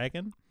Double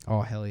Dragon.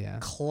 Oh hell yeah.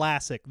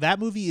 Classic. That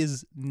movie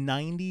is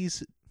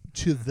 90s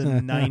to the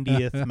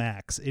 90th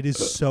max. It is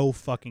so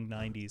fucking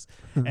 90s.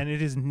 And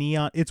it is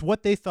neon. It's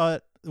what they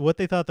thought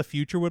the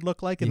future would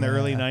look like in the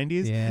early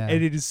 90s. Yeah.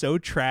 And it is so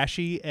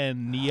trashy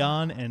and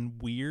neon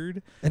and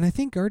weird. And I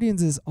think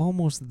Guardians is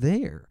almost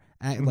there.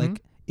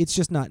 Like it's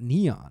just not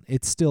neon.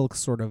 It's still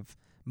sort of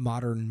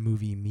modern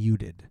movie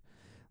muted.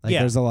 Like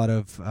there's a lot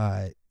of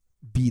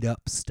beat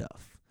up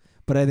stuff.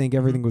 But I think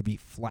everything would be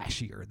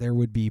flashier. There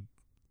would be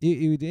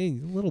it would a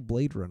little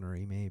Blade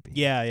Runner-y maybe.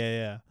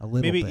 Yeah. A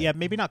little maybe bit.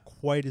 maybe not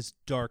quite as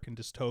dark and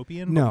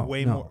dystopian, No, but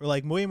way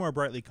no. more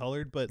brightly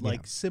colored, but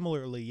like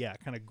similarly,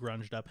 kind of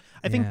grunged up.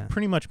 I think Yeah.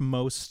 pretty much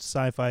most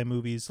sci-fi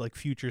movies, like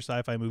future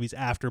sci-fi movies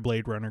after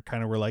Blade Runner,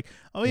 kind of were like,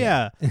 oh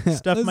stuff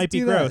Let's might be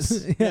do that.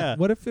 gross. Yeah.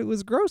 What if it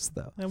was gross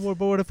though? And but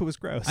what if it was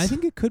gross? I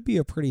think it could be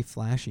a pretty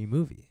flashy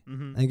movie.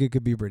 Mhm. I think it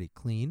could be pretty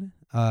clean.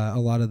 A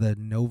lot of the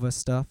Nova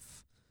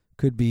stuff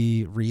could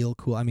be real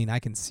cool. I mean, I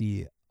can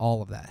see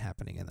all of that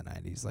happening in the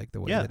 90s, like the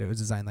way that it was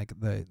designed, like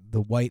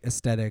the white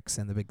aesthetics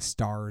and the big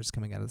stars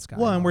coming out of the sky.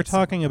 Well, and all we're that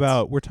talking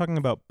stuff.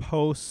 about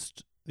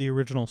post the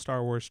original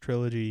Star Wars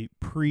trilogy,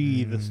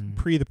 pre the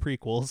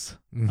prequels.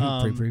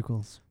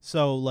 Pre-prequels.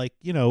 So, like,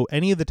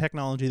 any of the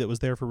technology that was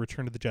there for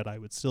Return of the Jedi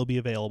would still be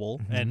available,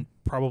 and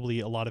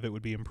probably a lot of it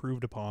would be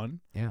improved upon.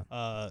 Yeah.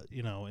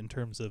 In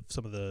terms of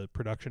some of the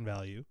production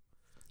value.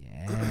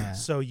 Yeah.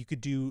 So you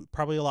could do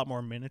probably a lot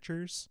more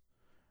miniatures.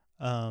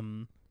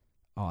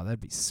 Oh,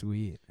 that'd be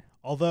sweet.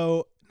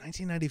 Although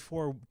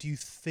 1994, do you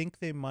think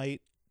they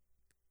might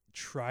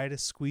try to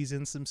squeeze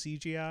in some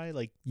CGI,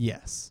 like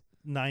Yes.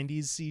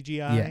 90s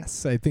CGI?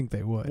 Yes, I think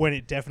they would. When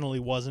it definitely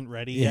wasn't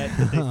ready Yeah. yet,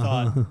 but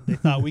they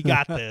thought we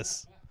got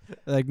this.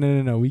 Like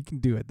no, we can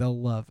do it.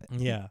 They'll love it.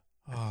 Yeah.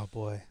 Oh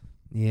boy.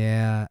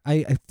 Yeah.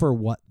 I for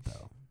what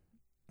though?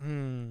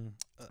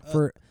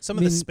 For some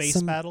of the space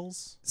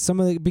battles. Some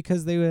of the,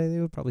 because they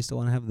would probably still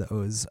want to have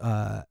those.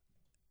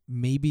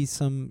 Maybe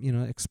some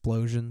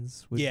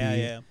explosions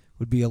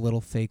would be a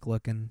little fake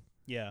looking.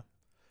 Yeah.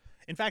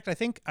 In fact, I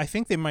think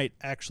they might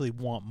actually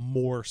want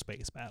more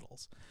space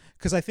battles,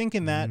 because I think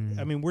in that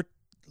I mean we're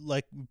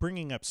like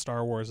bringing up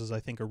Star Wars is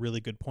I think a really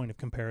good point of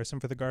comparison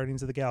for the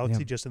Guardians of the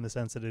Galaxy, just in the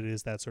sense that it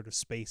is that sort of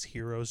space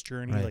hero's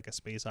journey, like a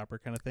space opera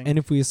kind of thing. And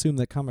if we assume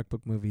that comic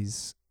book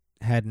movies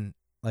hadn't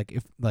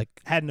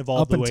hadn't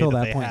evolved up the way until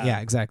that they point, have.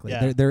 yeah, exactly.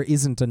 Yeah. There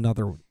isn't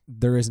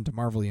a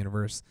Marvel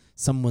universe.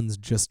 Someone's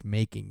just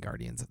making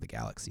Guardians of the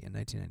Galaxy in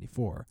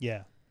 1994.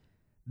 Yeah.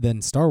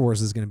 Then Star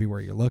Wars is going to be where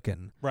you're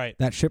looking. Right.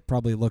 That ship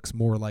probably looks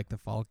more like the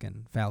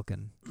Falcon.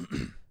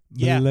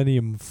 Yeah.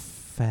 Millennium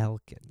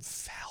Falcon.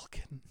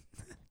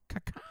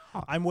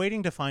 I'm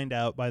waiting to find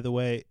out, by the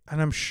way, and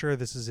I'm sure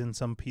this is in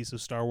some piece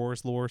of Star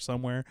Wars lore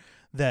somewhere,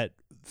 that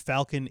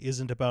Falcon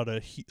isn't about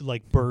a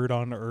bird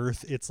on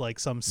Earth. It's like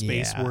some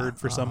space word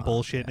for some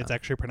bullshit, and it's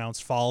actually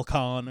pronounced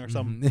Falcon or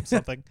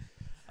something.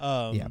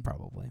 Yeah,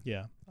 probably.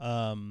 Yeah.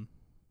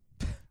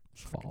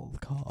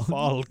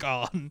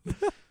 Falcon.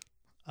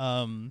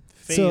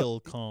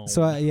 Falcon.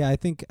 So I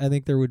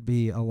think there would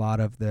be a lot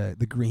of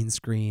the green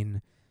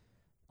screen,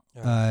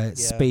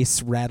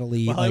 space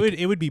rattly. Well,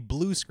 it would be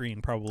blue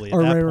screen probably. At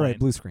Or that point. right,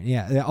 blue screen.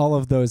 Yeah, all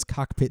of those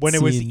cockpit when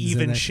it was scenes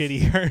even and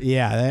shittier.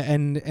 Yeah,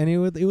 and it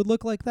would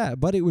look like that,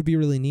 but it would be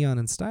really neon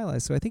and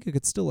stylized. So I think it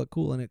could still look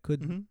cool, and it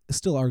could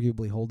still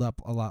arguably hold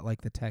up a lot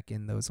like the tech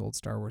in those old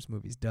Star Wars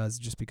movies does,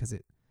 just because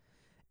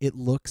it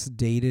looks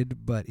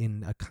dated, but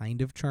in a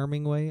kind of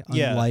charming way,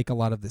 unlike a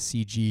lot of the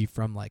CG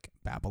from like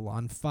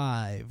Babylon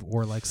 5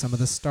 or like some of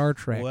the Star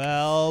Trek.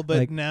 Well,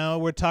 but now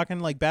we're talking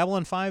like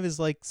Babylon 5 is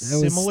like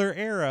similar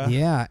era.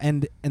 Yeah,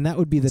 and that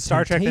would be the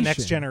Star temptation. Trek: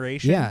 The Next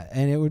Generation. Yeah,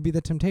 and it would be the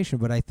temptation.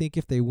 But I think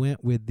if they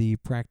went with the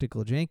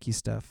practical janky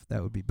stuff,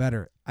 that would be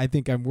better. I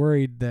think I'm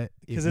worried that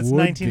because it's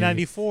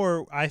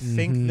 1994. I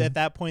think at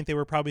that point they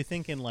were probably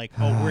thinking like,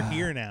 "Oh, we're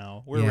here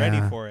now. We're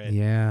ready for it."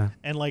 Yeah,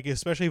 and like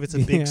especially if it's a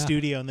big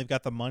studio and they've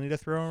got the money to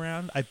throw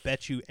around, I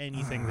bet you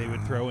anything they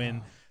would throw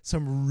in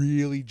some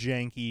really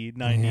janky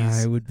 90s.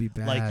 Yeah, it would be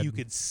bad. Like you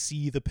could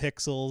see the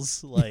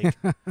pixels, like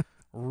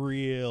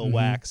real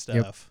whack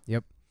stuff.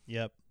 Yep.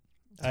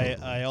 Totally.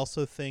 I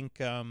also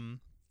think.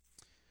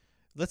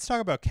 Let's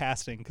talk about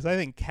casting, because I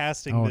think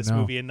casting this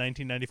movie in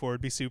 1994 would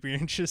be super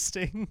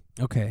interesting.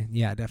 Okay,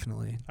 yeah,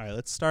 definitely. All right,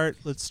 let's start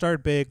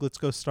big. Let's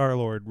go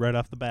Star-Lord right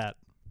off the bat.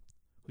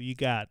 Who you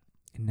got?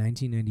 In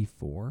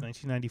 1994?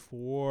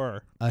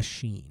 1994. A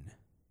Sheen.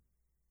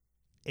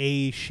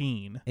 A.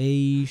 Sheen.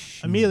 Emilio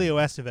Emilio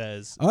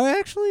Estevez. Oh,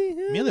 actually,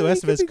 Emilio he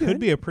Estevez could good.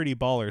 be a pretty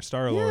baller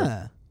Star-Lord.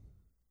 Yeah.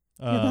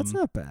 Yeah, that's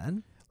not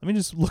bad. Let me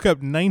just look up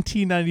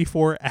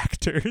 1994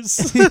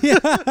 actors.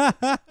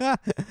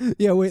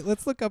 Yeah, wait,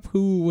 let's look up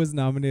who was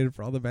nominated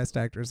for all the best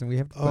actors, and we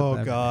have to put them Oh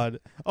in. God!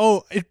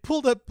 Oh, it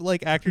pulled up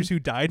like actors who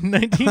died in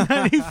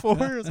 1994.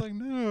 I was like,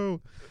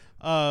 no,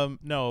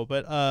 no,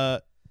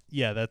 but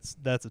yeah,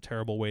 that's a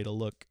terrible way to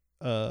look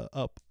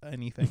up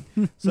anything.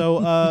 So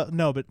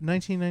no, but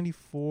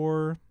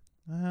 1994.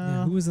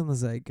 Yeah, who was in the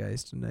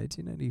zeitgeist in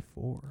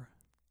 1994?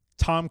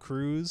 Tom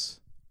Cruise.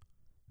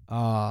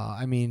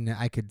 I mean,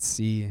 I could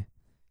see.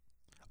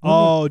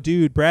 Oh,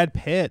 dude, Brad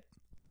Pitt.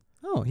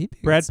 Oh, he'd be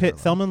a Brad good Pitt.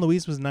 Star-Lord. Thelma and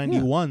Louise was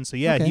 91, so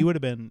yeah, Okay. he would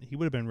have been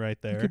right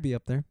He there. could be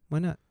up there. Why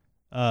not?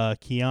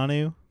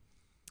 Keanu.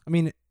 I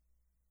mean,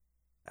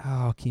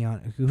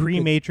 Keanu. Who could-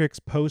 Pre-Matrix,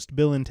 post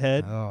Bill and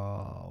Ted.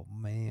 Oh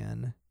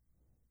man,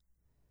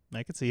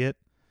 I could see it.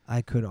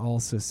 I could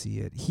also see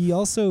it. He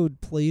also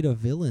played a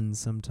villain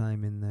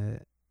sometime in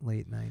the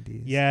late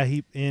 90s. Yeah,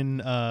 he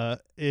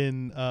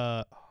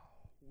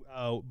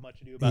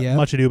Much Ado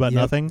About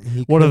Yep. Nothing.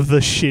 He One could- of the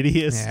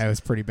shittiest. Yeah, it was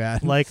pretty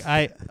bad. Like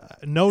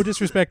no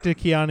disrespect to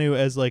Keanu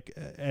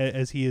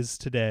as he is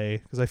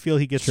today, because I feel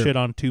he gets Sure. shit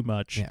on too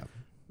much. Yeah,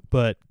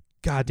 But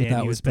goddamn,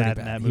 that he was was pretty bad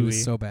in that movie. He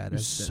was so bad. It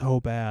was as so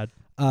bad.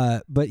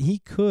 but he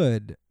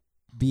could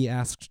be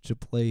asked to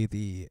play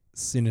the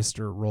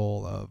sinister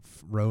role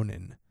of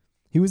Ronin.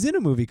 He was in a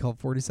movie called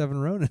 47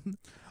 Ronin.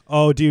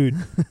 Oh, dude,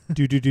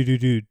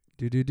 dude.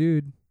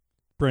 Dude.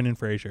 Brendan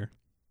Fraser.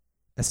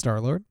 A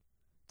Star-Lord?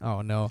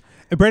 Oh no.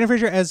 Brendan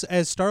Fraser as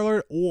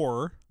Star-Lord,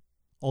 or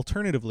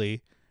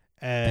alternatively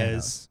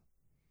as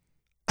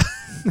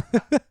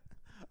Thanos.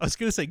 I was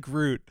gonna say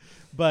Groot,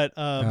 but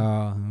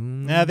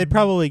Nah, they'd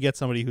probably get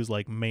somebody who's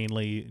like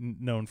mainly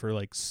known for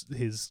like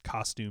his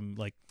costume,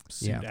 like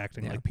suit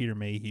acting, like Peter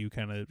Mayhew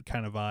kind of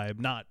vibe.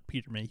 Not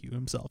Peter Mayhew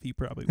himself; he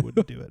probably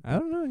wouldn't do it. I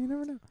don't know. You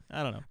never know.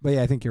 I don't know. But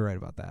yeah, I think you're right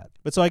about that.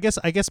 But so I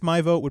guess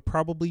my vote would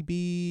probably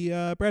be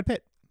Brad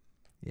Pitt.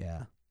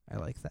 Yeah, I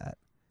like that.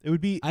 It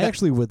would be. I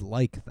actually would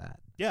like that.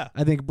 Yeah.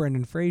 I think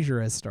Brendan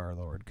Fraser as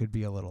Star-Lord could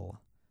be a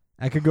little.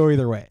 I could go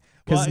either way.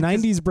 Because Well,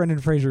 90s Brendan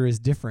Fraser is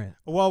different.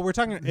 Well, we're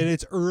talking, and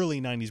it's early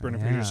 90s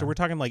Brendan Fraser, so Yeah. we're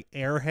talking like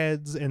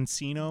Airheads,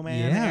 Encino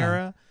Man Yeah.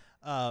 era,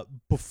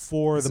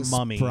 before He's The a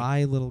Mummy.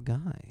 spry little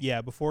guy.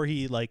 Yeah, before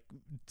he like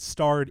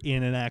starred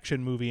in an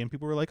action movie, and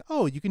people were like,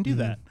 "Oh, you can do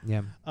that."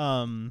 Yeah.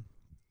 Um,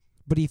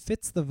 But he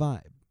fits the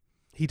vibe.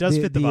 he does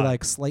fit the vibe.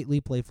 like slightly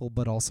playful,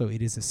 but also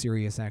it is a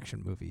serious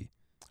action movie.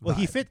 Well,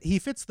 vibe. he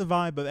fits the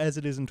vibe of as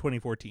it is in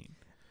 2014.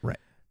 Right.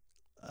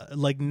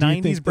 Like you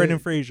 90s think Brendan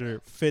that- Fraser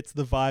fits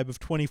the vibe of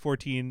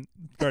 2014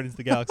 Guardians of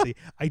the Galaxy.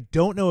 I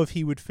don't know if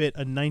he would fit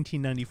a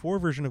 1994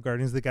 version of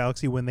Guardians of the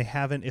Galaxy when they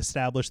haven't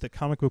established that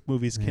comic book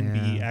movies can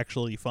be Yeah.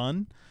 actually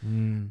fun.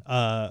 Mm.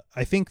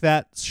 I think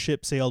that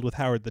ship sailed with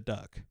Howard the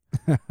Duck.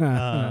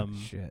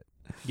 Shit.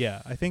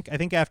 Yeah, I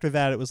think after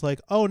that it was like,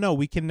 oh no,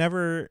 we can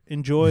never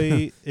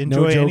enjoy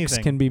No jokes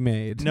anything. can be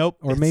made. Nope.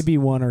 Or It's- maybe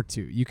one or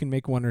two. You can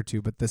make one or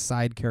two, but the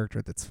side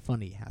character that's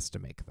funny has to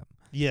make them.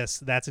 Yes,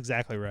 that's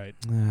exactly right.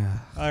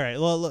 All right,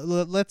 well,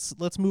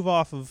 let's move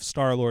off of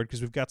Star-Lord because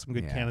we've got some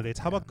good Yeah, candidates.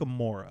 How about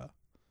Gamora?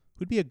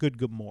 Who'd be a good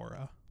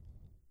Gamora?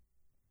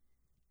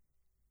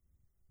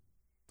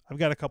 I've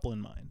got a couple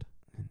in mind.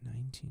 In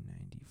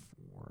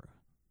 1994.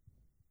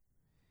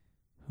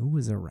 Who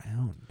was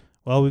around?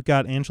 Well, we've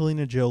got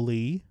Angelina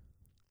Jolie.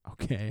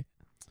 Okay.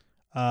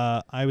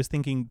 I was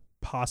thinking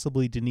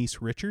possibly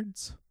Denise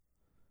Richards.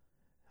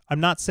 I'm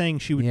not saying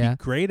she would Yeah. be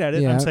great at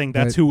it. Yeah, I'm saying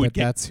that's who would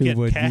that's who get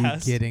would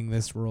cast. be getting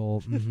this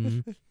role.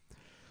 Mm-hmm.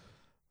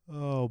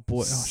 Oh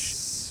boy! Oh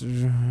shit!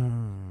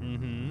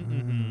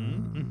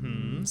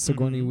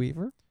 Sigourney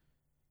Weaver.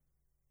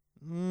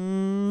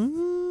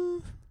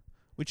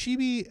 Would she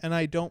be? And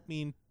I don't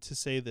mean to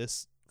say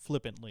this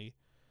flippantly.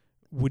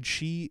 Would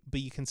she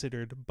be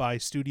considered by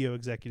studio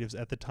executives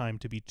at the time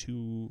to be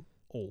too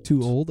old?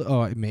 Too old?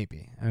 Oh,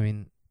 maybe. I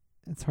mean,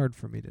 it's hard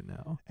for me to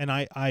know. And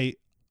I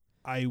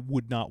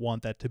would not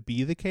want that to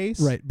be the case.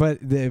 Right, but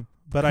they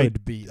But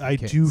could be. The I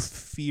case. do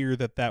fear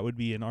that would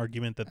be an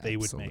argument that they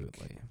would make.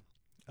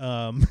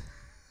 Absolutely.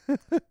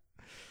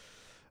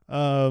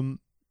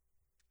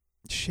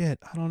 Shit,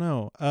 I don't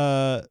know.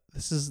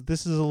 This is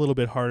a little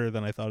bit harder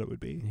than I thought it would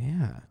be.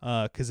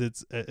 Yeah. Because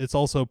it's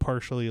also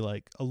partially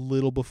like a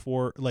little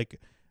before, like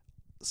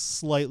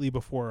slightly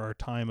before our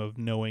time of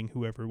knowing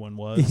who everyone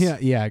was.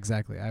 Yeah,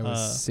 exactly. I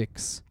was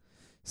 6,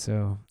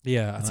 so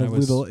yeah.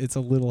 it's a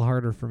little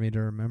harder for me to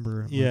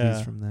remember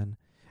movies from then.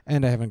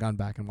 And I haven't gone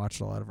back and watched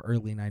a lot of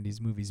early 90s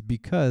movies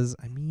because,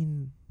 I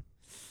mean,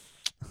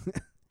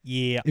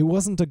 yeah, it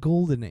wasn't a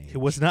golden age. it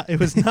was not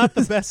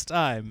the best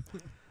time.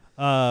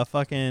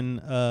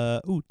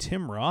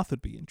 Tim Roth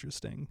would be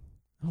interesting.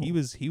 Oh. He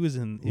was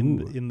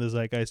in the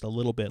zeitgeist a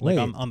little bit, like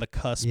Wait. on the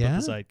cusp Yeah?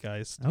 of the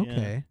zeitgeist.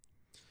 Okay.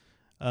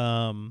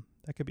 Yeah.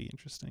 That could be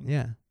interesting.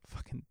 Yeah.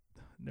 Fucking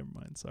never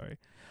mind, sorry.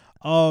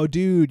 Oh,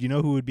 dude, you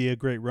know who would be a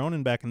great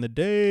Ronin back in the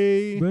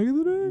day? Back in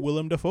the day.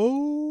 Willem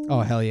Dafoe. Dafoe.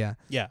 Oh hell yeah!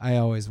 Yeah. I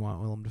always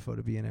want Willem Dafoe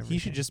to be in everything. He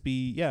should just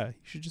be. Yeah. He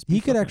should just. Be He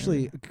could fucking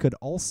actually everything. could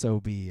also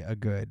be a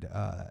good.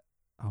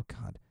 Oh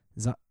god.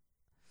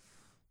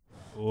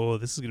 Oh,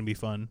 this is gonna be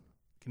fun.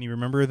 Can you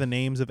remember the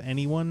names of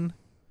anyone?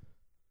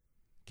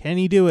 Can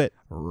he do it?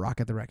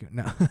 Rocket the Raccoon.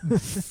 No.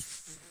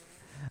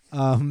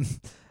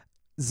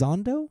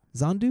 Zondu.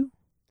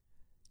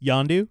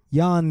 Yondu.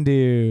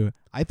 Yondu.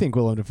 I think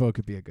Willem Dafoe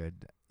could be a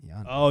good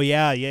Yondu. Oh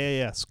yeah.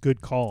 It's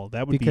good call.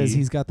 That would Because be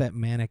he's got that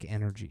manic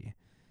energy.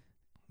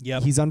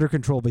 Yep. He's under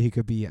control, but he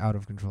could be out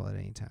of control at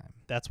any time.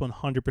 That's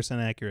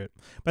 100% accurate.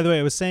 By the way,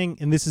 I was saying,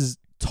 and this is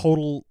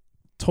total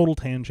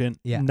tangent,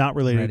 not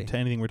related to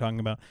anything we're talking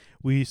about.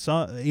 We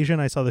saw, Asia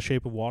and I saw The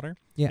Shape of Water.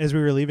 Yeah. As we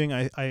were leaving,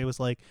 I was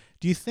like,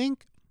 do you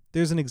think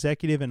there's an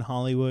executive in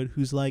Hollywood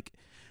who's like,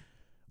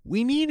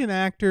 we need an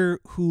actor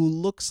who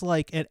looks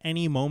like at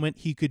any moment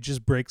he could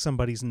just break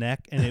somebody's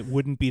neck and it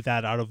wouldn't be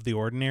that out of the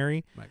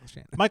ordinary?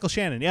 Michael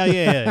Shannon.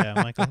 Yeah.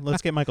 Michael.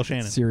 Let's get Michael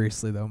Shannon.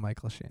 Seriously, though,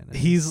 Michael Shannon.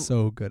 He's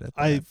so good at that.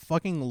 I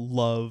fucking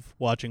love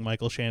watching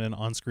Michael Shannon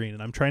on screen,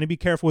 and I'm trying to be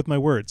careful with my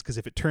words because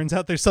if it turns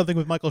out there's something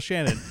with Michael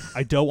Shannon,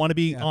 I don't want to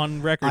be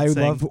on record I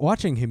saying... love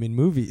watching him in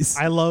movies.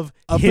 I love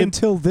Up him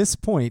until this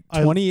point,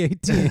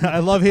 2018. I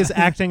love his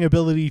acting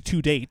ability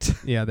to date.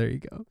 Yeah, there you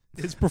go.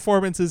 His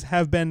performances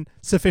have been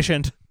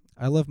sufficient.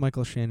 I love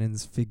Michael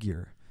Shannon's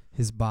figure,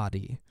 his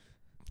body,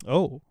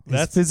 his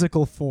his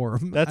physical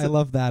form. I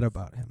love that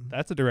about him.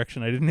 That's a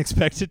direction I didn't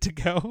expect it to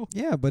go.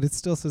 Yeah, but it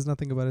still says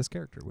nothing about his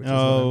character. Which is what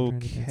I'm trying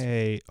to get to.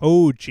 Okay.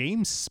 Oh,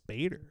 James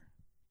Spader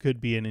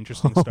could be an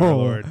interesting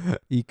Star-Lord.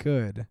 He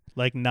could.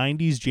 Like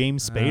 90s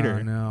James Spader.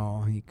 Oh,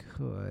 no, he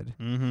could.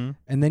 Mm-hmm.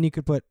 And then you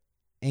could put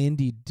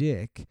Andy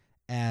Dick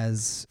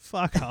as...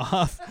 Fuck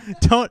off.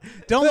 Don't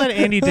let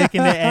Andy Dick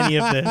into any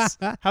of this.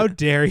 How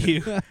dare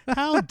you?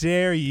 How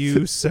dare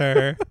you,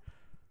 sir?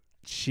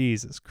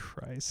 Jesus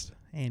Christ.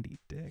 Andy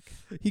Dick.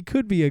 He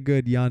could be a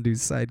good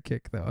Yondu's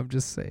sidekick, though. I'm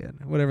just saying.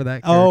 Whatever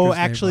that Oh, character's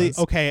actually, name was.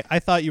 okay. I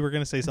thought you were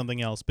going to say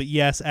something else. But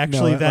yes,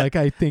 actually, No,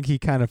 I think he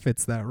kind of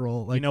fits that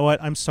role. Like, you know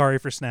what? I'm sorry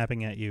for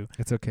snapping at you.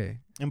 It's okay.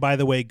 And by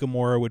the way,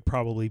 Gamora would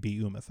probably be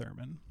Uma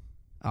Thurman.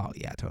 Oh,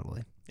 yeah,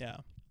 totally. Yeah.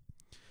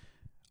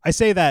 I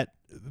say that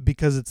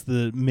because it's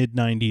the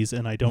mid-90s,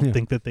 and I don't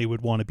think that they would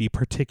want to be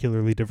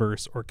particularly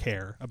diverse or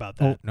care about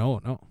that.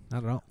 Oh, no,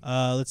 not at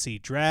all. Let's see.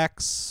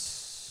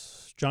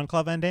 Drax,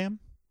 Jean-Claude Van Damme,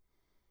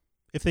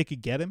 if they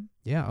could get him.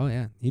 Yeah, oh,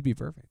 yeah. He'd be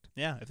perfect.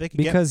 Yeah, if they could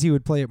because he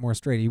would play it more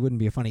straight. He wouldn't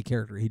be a funny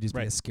character. He'd just be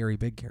Right. a scary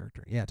big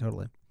character. Yeah,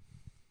 totally.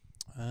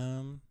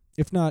 Um,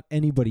 If not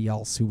anybody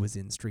else who was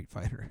in Street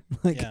Fighter.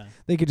 yeah.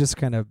 They could just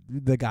kind of...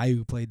 The guy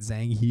who played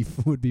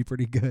Zangief would be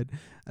pretty good.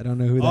 I don't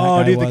know who that guy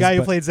was. Oh, dude, the guy who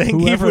but played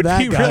Zangief whoever would that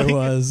be guy really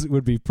was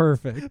would be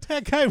perfect.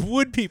 That guy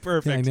would be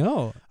perfect. Yeah, I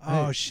know.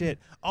 Oh, shit.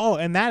 Oh,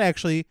 and that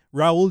actually,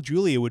 Raul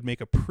Julia would make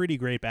a pretty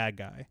great bad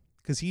guy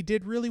because he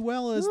did really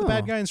well as the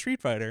bad guy in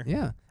Street Fighter.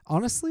 Yeah.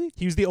 Honestly,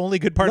 He was the only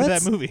good part of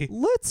that movie.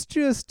 Let's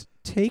just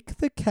take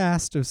the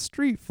cast of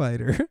Street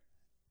Fighter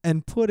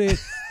and put it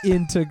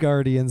into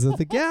Guardians of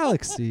the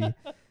Galaxy.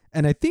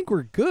 And I think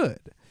we're good.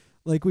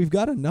 Like, we've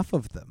got enough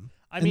of them.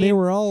 And they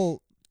were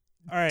all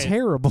right.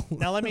 terrible.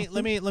 Now let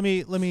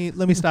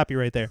me stop you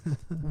right there.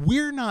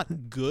 We're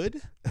not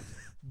good,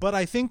 but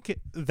I think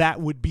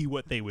that would be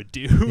what they would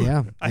do.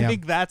 Yeah. I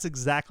think that's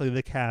exactly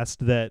the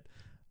cast that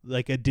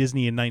like a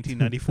Disney in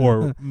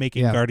 1994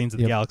 making Guardians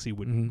of the Galaxy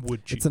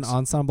would choose. It's an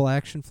ensemble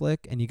action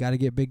flick, and you got to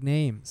get big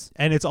names.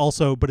 And it's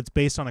also, but it's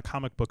based on a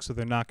comic book, so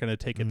they're not going to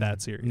take it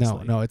that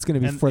seriously. No, it's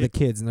going to be for the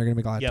kids, and they're going to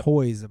make a lot of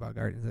toys about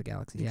Guardians of the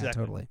Galaxy. Exactly. Yeah,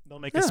 totally. They'll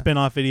make a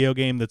spin-off video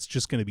game that's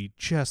just going to be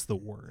just the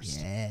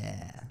worst.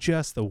 Yeah.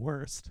 Just the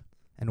worst.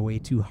 And way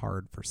too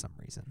hard for some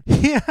reason.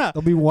 Yeah.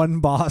 There'll be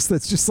one boss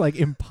that's just like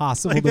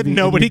impossible Like to that beat.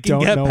 nobody and you can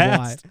don't get know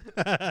past.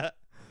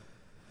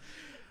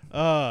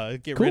 Why.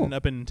 Get Cool. written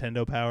up in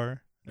Nintendo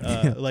Power.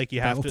 Like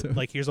you have to,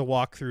 like here's a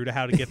walkthrough to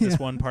how to get this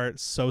one part.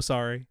 So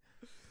sorry.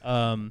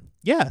 So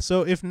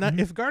if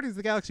Guardians of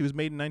the Galaxy was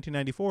made in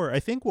 1994, I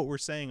think what we're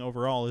saying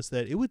overall is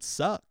that it would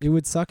suck. It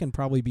would suck and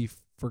probably be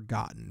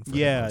forgotten. For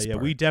the most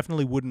part. We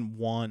definitely wouldn't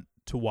want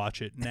to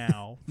watch it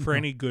now for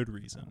any good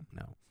reason.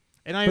 No.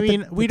 And I But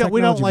mean, the we don't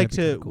technology like might be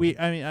to.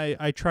 kinda cool.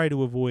 I try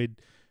to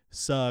avoid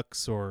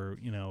sucks or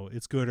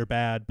it's good or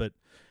bad, but.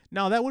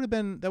 No, that would have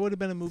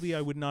been a movie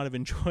I would not have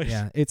enjoyed.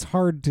 Yeah, it's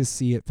hard to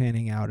see it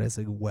panning out as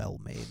a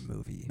well-made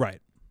movie. Right.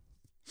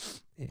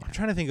 Yeah. I'm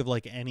trying to think of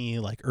like any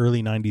like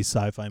early 90s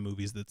sci-fi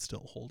movies that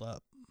still hold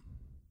up.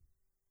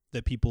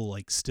 That people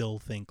like still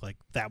think like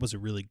that was a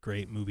really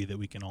great movie that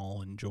we can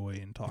all enjoy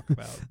and talk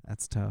about.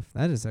 That's tough.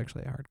 That is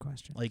actually a hard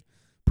question. Like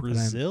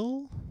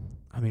Brazil?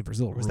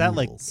 Brazil Or was that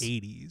like rules.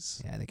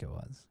 80s? Yeah, I think it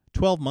was.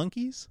 12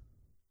 Monkeys?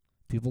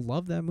 People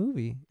love that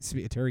movie.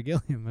 Terry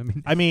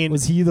Gilliam. I mean,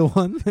 was he the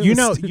one? That you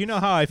was know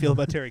how I feel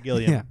about Terry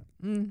Gilliam.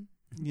 Yeah.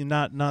 You're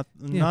not the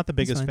that's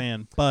biggest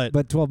fine. fan,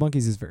 but 12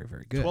 Monkeys is very,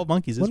 very good. 12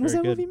 Monkeys is when was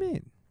very that good. movie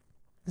made?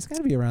 It's got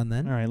to be around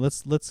then. All right,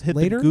 let's hit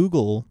Later? the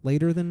Google.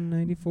 Later than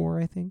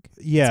 94, I think.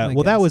 Yeah, my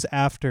well, that guess. was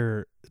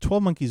after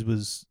 12 Monkeys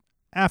was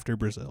after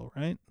Brazil,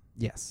 right?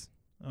 Yes.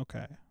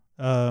 Okay.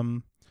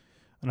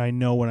 And I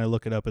know when I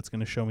look it up, it's going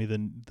to show me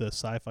the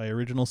sci-fi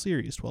original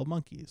series, 12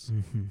 Monkeys.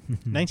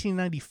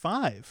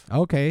 1995.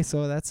 Okay,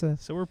 so that's a...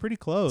 So we're pretty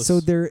close.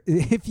 So there,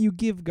 if you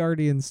give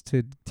Guardians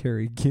to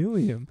Terry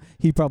Gilliam,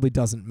 he probably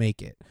doesn't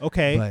make it.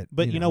 Okay,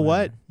 but you know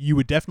what? You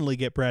would definitely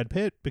get Brad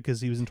Pitt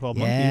because he was in 12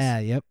 Monkeys. Yeah,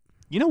 yep.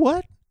 You know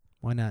what?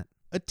 Why not?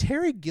 A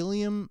Terry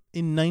Gilliam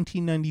in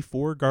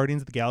 1994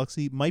 Guardians of the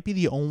Galaxy might be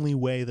the only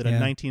way that a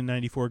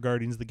 1994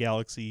 Guardians of the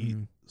Galaxy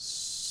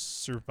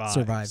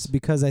survives.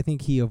 Because I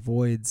think he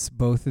avoids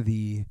both of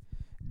the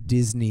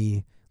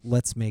Disney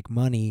let's make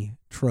money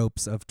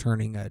tropes of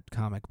turning a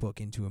comic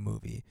book into a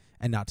movie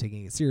and not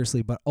taking it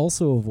seriously, but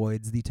also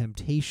avoids the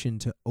temptation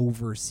to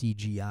over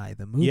CGI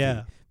the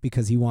movie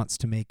because he wants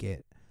to make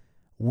it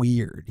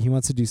weird. He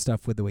wants to do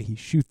stuff with the way he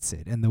shoots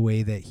it and the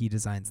way that he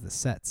designs the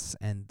sets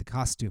and the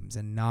costumes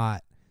and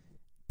not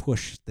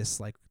push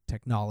this like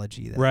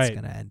technology that's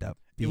going to end up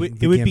being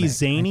it would be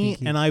zany,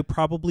 and I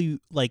probably,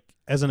 like,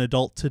 as an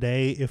adult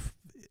today, if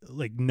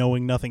like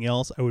knowing nothing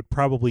else, I would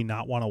probably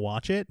not want to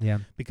watch it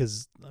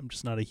because I'm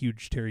just not a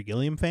huge Terry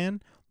Gilliam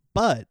fan.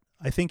 But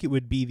I think it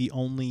would be the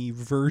only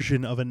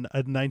version of a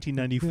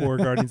 1994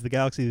 Guardians of the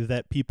Galaxy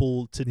that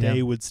people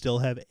today would still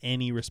have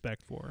any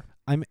respect for.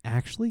 I'm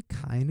actually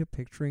kind of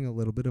picturing a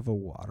little bit of a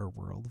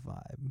Waterworld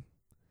vibe.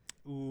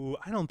 Ooh,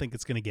 I don't think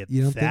it's going to get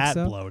that think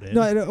so? Bloated.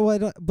 No, I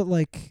don't, but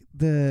like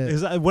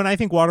when I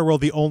think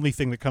Waterworld, the only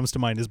thing that comes to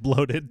mind is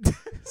bloated.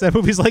 That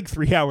movie's like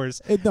 3 hours.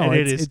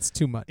 It's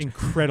too much.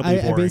 Incredibly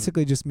boring. I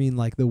basically just mean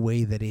like the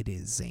way that it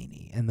is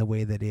zany and the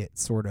way that it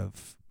sort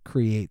of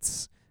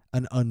creates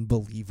an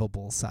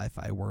unbelievable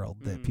sci-fi world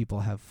that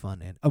people have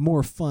fun in. A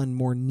more fun,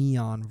 more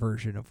neon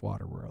version of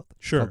Waterworld.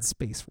 Called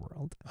Space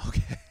World.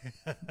 Okay.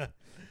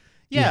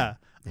 Yeah.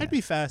 I'd be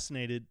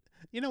fascinated.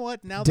 You know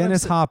what? Now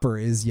Dennis Hopper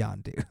is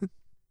Yondu.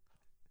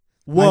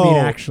 Whoa. I mean,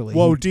 actually.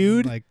 Whoa,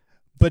 dude.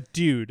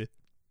 Dude,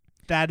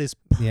 that is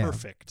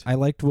perfect. I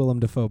liked Willem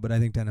Dafoe, but I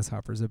think Dennis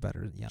Hopper's a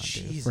better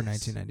Yondu for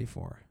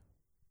 1994.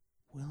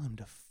 Willem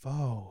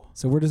Dafoe.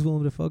 So where does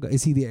Willem Dafoe go?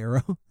 Is he the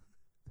Arrow?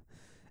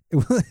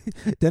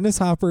 Dennis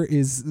Hopper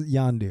is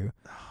Yondu,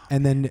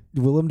 and then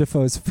Willem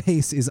Dafoe's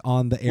face is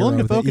on the arrow.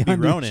 Willem Dafoe that could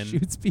be Ronin.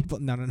 Shoots people.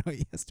 No,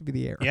 he has to be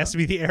the arrow. He has to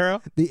be the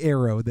arrow? The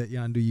arrow that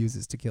Yondu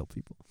uses to kill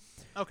people.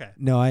 Okay.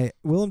 No,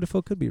 Willem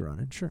Dafoe could be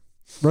Ronin, sure.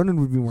 Ronin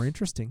would be more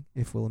interesting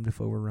if Willem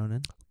Dafoe were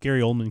Ronin.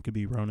 Gary Oldman could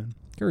be Ronin.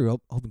 Gary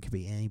Oldman could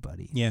be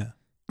anybody. Yeah.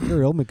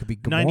 Gary Oldman could be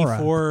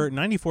Gamora.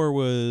 94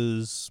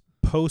 was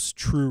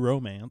post-True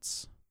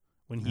Romance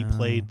when he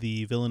played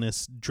the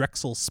villainous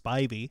Drexel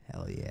Spivey.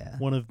 Hell yeah.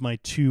 One of my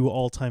 2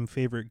 all-time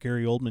favorite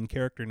Gary Oldman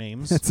character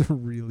names. That's a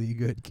really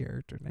good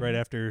character name. Right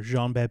after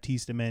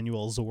Jean-Baptiste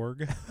Emmanuel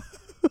Zorg.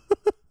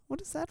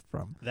 What is that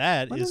from?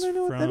 That is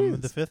from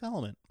The Fifth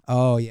Element.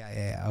 Oh,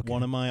 yeah. Okay.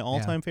 One of my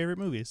all-time favorite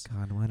movies.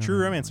 God, why don't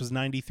True Romance was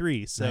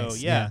 93. So,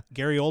 nice,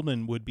 Gary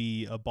Oldman would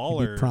be a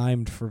baller. He'd be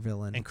primed for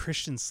villain. And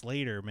Christian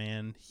Slater,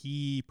 man,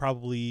 he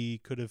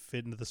probably could have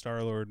fit into the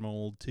Star-Lord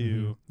mold,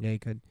 too. Mm-hmm. Yeah, he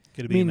could.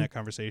 Could have been in that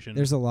conversation.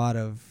 There's a lot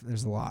of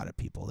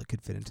people that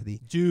could fit into the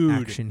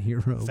action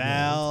hero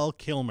Val mold.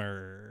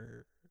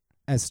 Kilmer.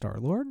 As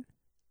Star-Lord?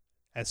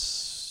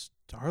 As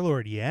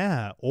Star-Lord,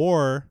 yeah.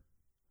 Or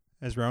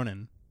as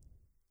Ronin.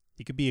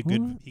 He could be a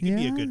good. He could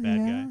be a good bad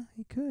guy.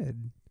 He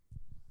could.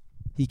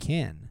 He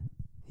can.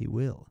 He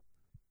will.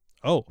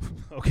 Oh,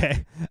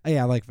 okay.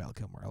 Yeah, I like Val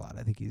Kilmer a lot.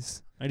 I think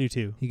I do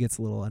too. He gets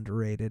a little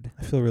underrated.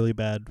 I feel really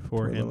bad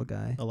for him. Little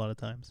guy. A lot of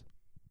times.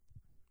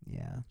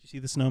 Yeah. Did you see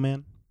The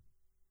Snowman?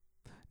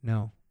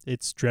 No.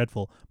 It's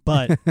dreadful,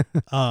 but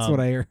that's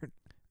what I heard.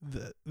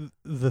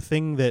 The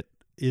thing that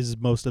is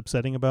most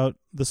upsetting about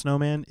The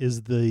Snowman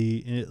is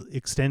the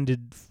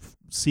extended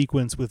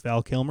sequence with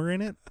Val Kilmer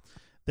in it.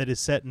 That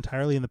is set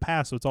entirely in the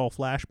past, so it's all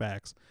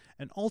flashbacks,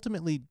 and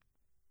ultimately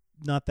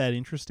not that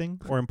interesting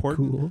or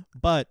important. Cool.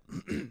 But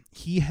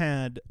he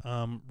had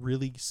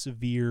really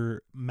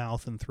severe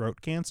mouth and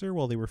throat cancer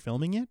while they were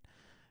filming it,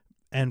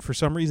 and for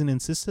some reason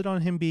insisted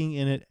on him being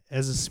in it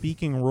as a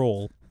speaking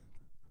role.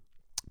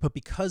 But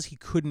because he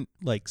couldn't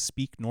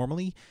speak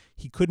normally,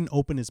 he couldn't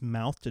open his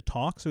mouth to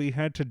talk, so he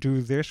had to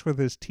do this with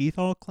his teeth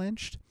all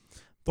clenched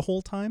the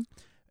whole time.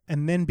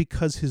 And then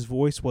because his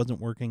voice wasn't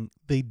working,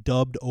 they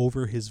dubbed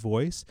over his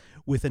voice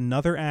with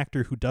another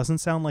actor who doesn't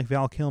sound like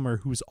Val Kilmer,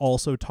 who's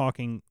also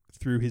talking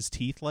through his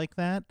teeth like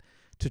that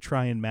to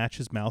try and match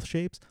his mouth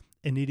shapes.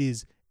 And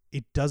it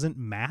doesn't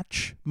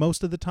match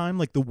most of the time.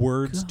 Like the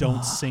words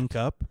don't sync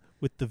up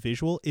with the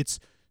visual.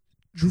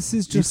 This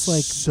is just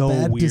like so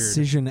bad weird.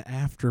 Decision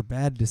after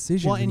bad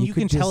decision. Well, and you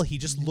can tell he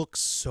just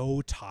looks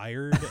so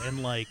tired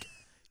and like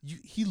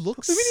he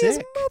looks sick. He has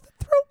mouth and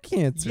throat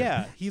cancer.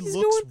 Yeah, he's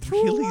looks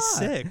really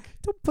sick.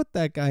 Don't put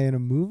that guy in a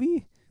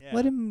movie. Yeah.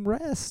 Let him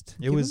rest.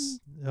 It was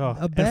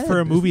and for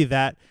a movie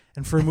that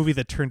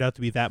turned out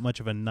to be that much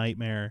of a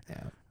nightmare.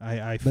 Yeah.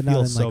 I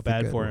feel so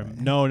bad for him.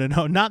 No,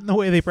 not in the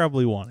way they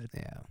probably wanted.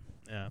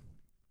 Yeah.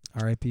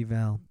 R.I.P.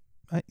 Val.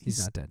 He's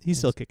not dead. He's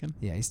still kicking.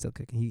 Yeah, he's still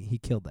kicking. He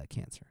killed that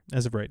cancer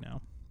as of right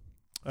now.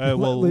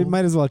 We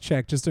might as well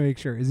check just to make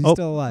sure. Is he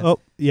still alive? Oh,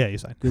 yeah,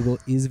 he's fine. Google,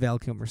 is Val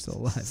Kilmer still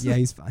alive? Yeah,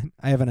 he's fine.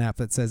 I have an app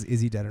that says,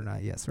 is he dead or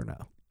not? Yes or no.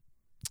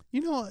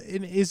 You know,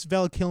 in Is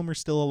Val Kilmer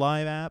Still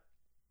Alive app,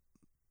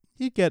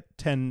 you get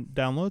 10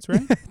 downloads,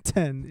 right?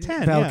 10.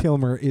 10, Val yeah.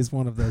 Kilmer is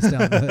one of those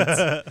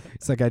downloads.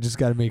 It's like, I just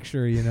got to make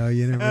sure, you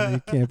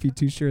can't be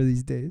too sure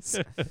these days.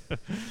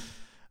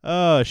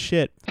 Oh,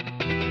 shit.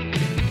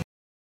 Okay,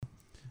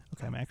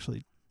 I'm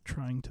actually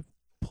trying to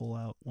pull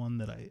out one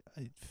that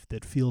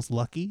that feels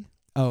lucky.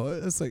 Oh,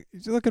 it's like,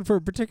 you're looking for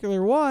a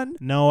particular one.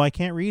 No, I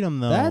can't read them,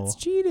 though. That's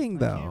cheating,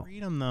 though. I can't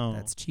read them, though.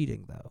 That's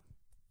cheating, though.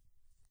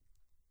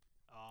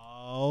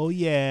 Oh,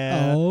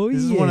 yeah. Oh,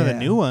 this is one of the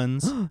new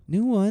ones.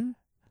 New one.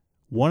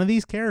 One of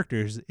these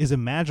characters is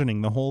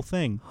imagining the whole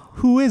thing.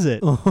 Who is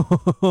it?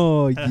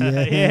 Oh,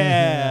 yeah.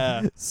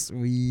 Yeah.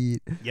 Sweet.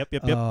 Yep.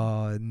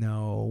 Oh,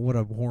 no. What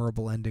a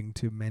horrible ending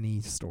to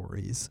many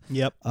stories.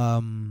 Yep.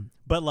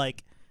 But,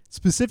 like,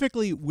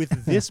 specifically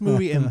with this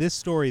movie and this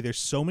story, there's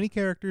so many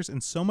characters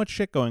and so much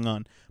shit going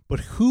on. But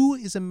who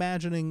is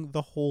imagining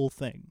the whole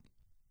thing?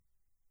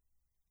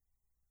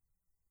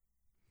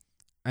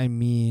 I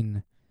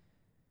mean,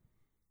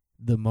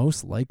 the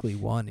most likely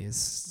one is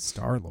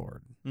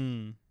Star-Lord.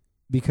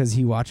 Because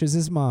he watches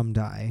his mom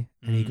die,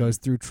 and he goes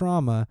through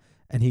trauma,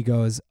 and he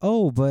goes,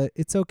 oh, but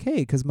it's okay,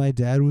 because my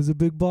dad was a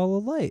big ball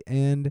of light,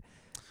 and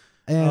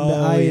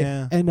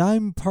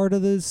I'm part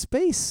of the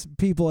space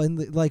people,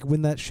 and like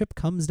when that ship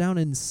comes down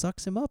and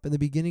sucks him up in the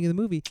beginning of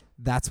the movie,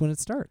 that's when it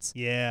starts.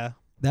 Yeah.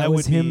 That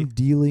was him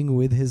dealing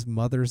with his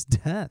mother's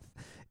death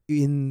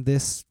in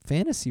this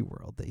fantasy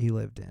world that he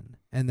lived in.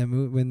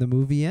 And when the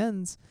movie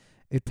ends,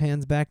 it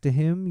pans back to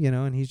him,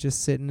 and he's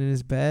just sitting in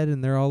his bed,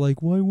 and they're all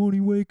like, why won't he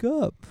wake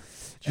up?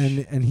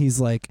 And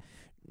he's like,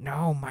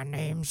 no, my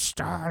name's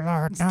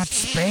Star-Lord, not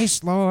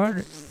Space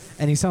Lord.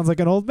 And he sounds like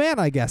an old man,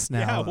 I guess, now.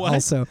 Yeah, what?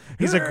 Also,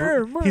 He's a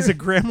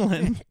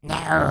gremlin.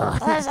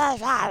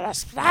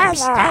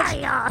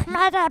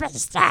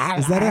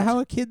 Is that how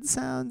a kid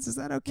sounds? Is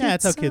that how kids Yeah,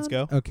 that's how sound? kids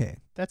go. Okay.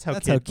 That's how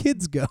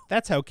kids go.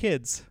 That's how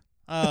kids.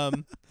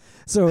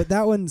 So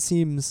that one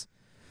seems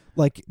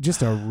like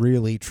just a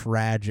really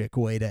tragic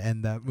way to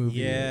end that movie.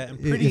 Yeah, and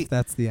if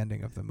that's the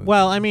ending of the movie.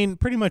 Well, I mean,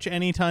 pretty much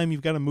any time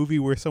you've got a movie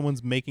where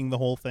someone's making the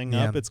whole thing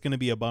up, it's going to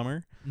be a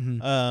bummer.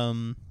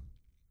 Mm-hmm.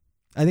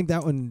 I think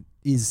that one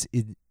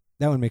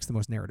that one makes the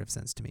most narrative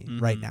sense to me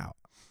right now.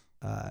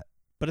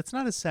 But it's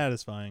not as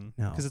satisfying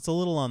because it's a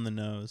little on the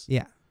nose.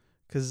 Yeah.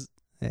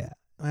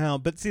 Well,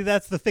 but see,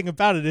 that's the thing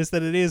about it is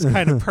that it is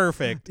kind of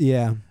perfect.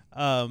 Yeah.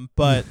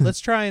 But let's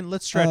stretch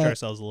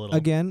ourselves a little.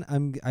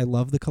 Again, I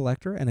love The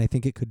Collector, and I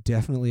think it could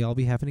definitely all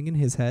be happening in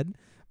his head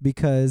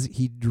because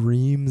he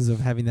dreams of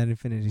having that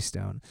Infinity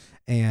Stone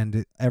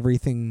and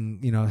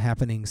everything,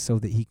 happening so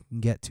that he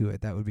can get to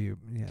it. That would be, it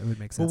would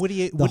make sense. Well,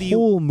 the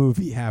whole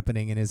movie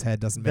happening in his head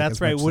doesn't make that's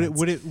as right. much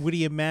sense. Would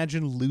he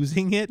imagine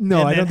losing it? No,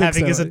 and I don't then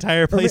having think so. his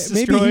entire place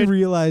maybe destroyed. he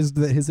realized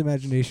that his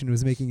imagination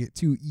was making it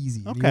too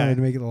easy. Okay. He wanted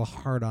to make it a little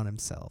hard on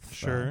himself.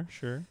 Sure.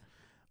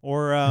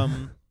 Or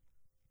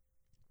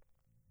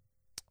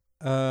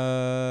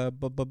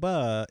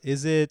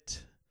is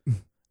it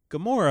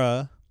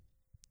Gamora?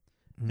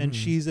 And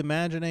she's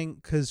imagining,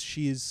 because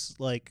she's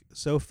like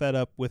so fed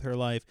up with her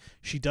life,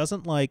 she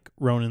doesn't like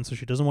Ronan, so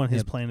she doesn't want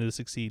his plan to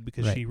succeed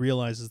because she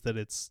realizes that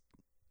it's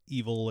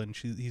evil and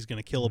he's going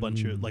to kill a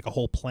bunch of like a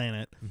whole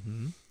planet.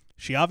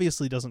 She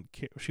obviously doesn't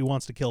she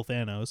wants to kill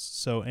Thanos,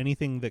 so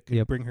anything that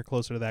could bring her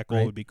closer to that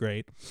goal would be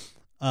great.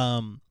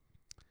 And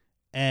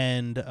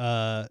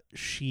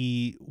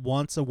she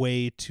wants a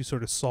way to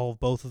sort of solve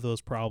both of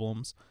those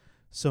problems.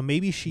 So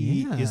maybe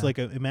she is like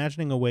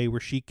imagining a way where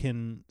she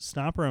can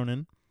stop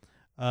Ronan,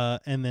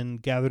 and then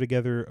gather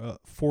together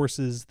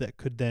forces that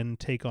could then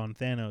take on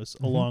Thanos,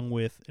 along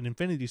with an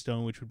Infinity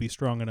Stone, which would be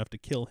strong enough to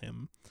kill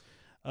him.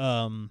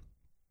 And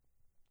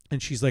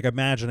she's like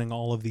imagining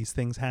all of these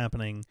things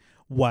happening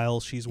while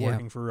she's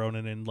working for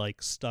Ronan and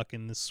like stuck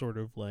in this sort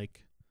of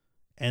like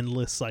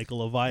endless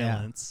cycle of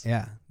violence.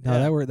 Yeah.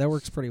 No, that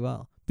works pretty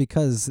well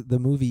because the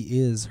movie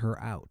is her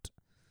out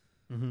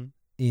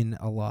in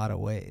a lot of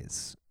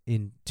ways,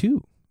 in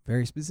two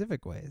very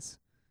specific ways.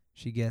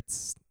 She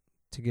gets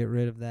to get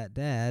rid of that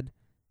dad,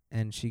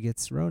 and she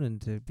gets Ronan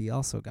to be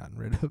also gotten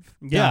rid of.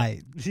 Yeah.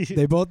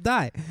 They both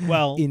die.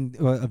 Well,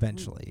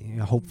 eventually,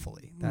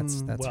 hopefully.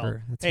 That's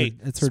her.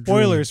 It's her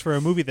spoilers dream. for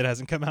a movie that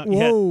hasn't come out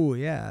yet. Whoa,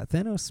 yeah.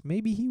 Thanos,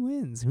 maybe he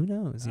wins. Who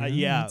knows?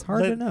 Yeah. It's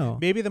hard to know.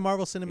 Maybe the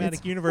Marvel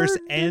Cinematic Universe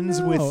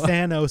ends with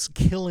Thanos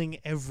killing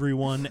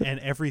everyone and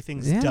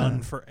everything's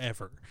done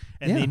forever.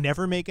 And they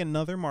never make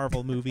another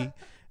Marvel movie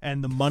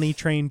and the money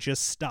train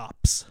just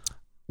stops.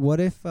 What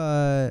if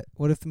the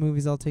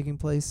movie's all taking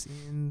place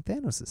in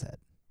Thanos' head?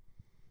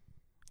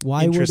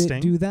 Why would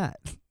it do that?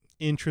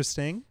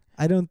 Interesting.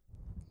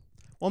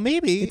 Well,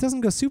 maybe it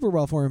doesn't go super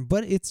well for him,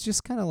 but it's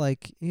just kind of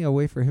like a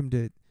way for him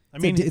to.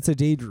 It's a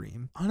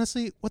daydream.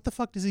 Honestly, what the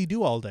fuck does he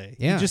do all day?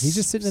 Yeah, he's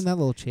just sitting in that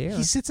little chair.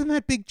 He sits in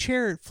that big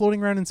chair,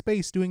 floating around in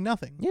space, doing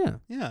nothing. Yeah,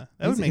 that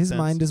would make sense. His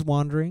mind is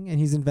wandering, and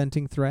he's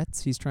inventing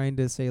threats. He's trying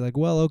to say like,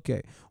 well,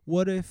 okay,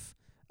 what if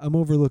I'm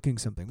overlooking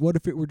something. What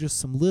if it were just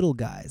some little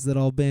guys that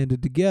all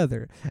banded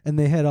together and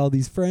they had all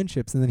these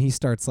friendships? And then he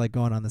starts like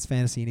going on this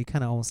fantasy, and he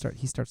kind of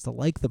starts to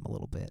like them a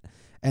little bit.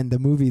 And the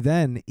movie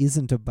then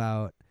isn't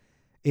about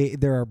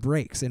there are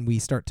breaks, and we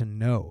start to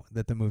know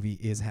that the movie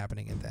is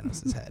happening in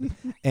Thanos' head.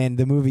 And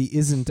the movie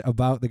isn't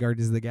about the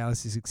Guardians of the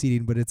Galaxy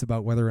succeeding, but it's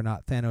about whether or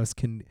not Thanos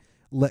can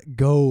let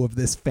go of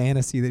this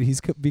fantasy that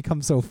he's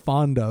become so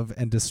fond of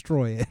and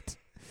destroy it.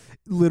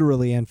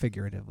 Literally and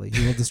figuratively.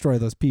 He will destroy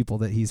those people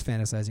that he's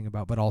fantasizing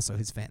about, but also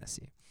his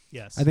fantasy.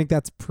 Yes. I think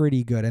that's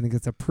pretty good. I think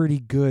it's a pretty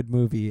good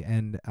movie,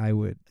 and I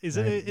would... Is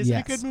it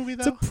a good movie,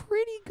 though? It's a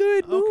pretty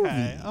good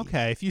movie.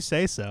 Okay, if you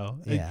say so.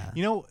 Yeah.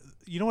 You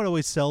know what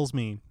always sells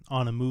me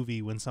on a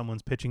movie when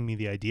someone's pitching me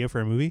the idea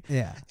for a movie?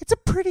 Yeah. It's a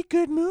pretty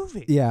good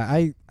movie. Yeah,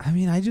 I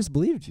mean, I just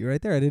believed you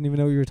right there. I didn't even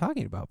know what you were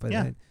talking about, but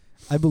yeah.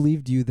 I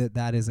believed you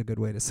that is a good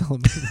way to sell a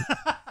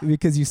movie.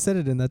 Because you said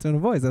it in that tone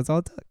of voice. That's all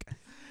it took.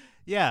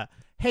 Yeah.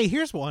 Hey,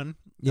 here's one.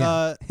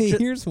 Yeah.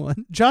 Here's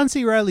one. John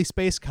C. Reilly,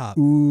 Space Cop.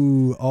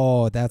 Ooh,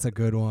 oh, that's a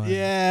good one.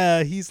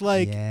 Yeah, he's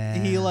like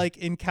he like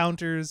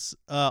encounters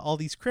all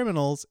these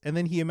criminals, and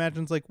then he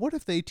imagines like, what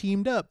if they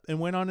teamed up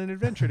and went on an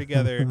adventure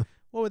together?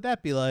 What would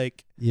that be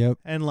like? Yep.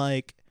 And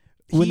like,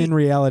 when in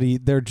reality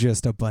they're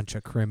just a bunch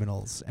of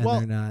criminals, and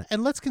they're not.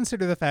 And let's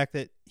consider the fact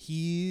that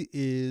he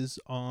is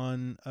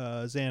on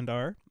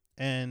Xandar,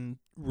 and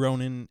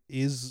Ronan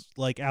is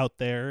like out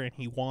there, and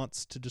he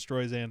wants to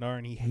destroy Xandar,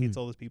 and he hates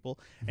all those people,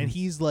 and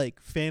he's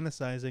like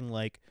fantasizing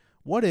like,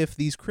 what if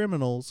these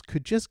criminals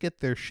could just get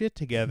their shit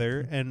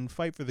together and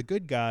fight for the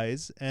good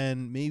guys,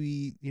 and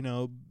maybe,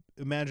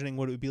 imagining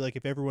what it would be like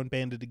if everyone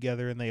banded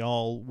together and they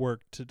all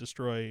worked to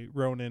destroy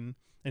Ronan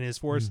and his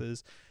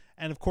forces.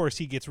 And of course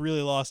he gets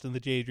really lost in the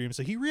daydream,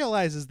 so he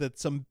realizes that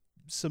some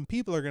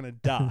people are gonna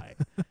die.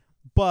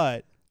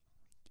 But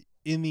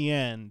in the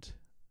end,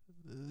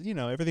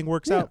 everything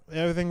works out.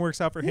 Everything works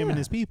out for him and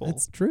his people.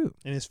 It's true.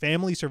 And his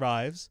family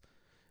survives.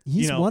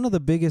 He's one of the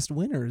biggest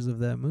winners of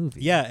that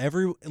movie. Yeah,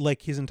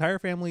 his entire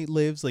family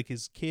lives, like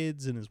his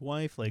kids and his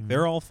wife, like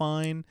they're all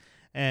fine,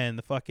 and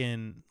the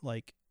fucking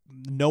like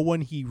no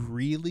one he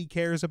really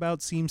cares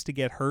about seems to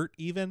get hurt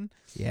even.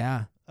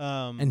 Yeah.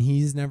 And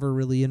he's never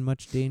really in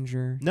much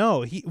danger.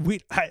 No,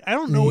 I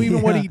don't know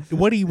even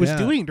what he was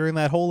doing during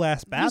that whole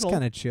last battle. He was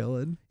kind of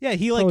chilling. Yeah,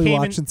 he Probably came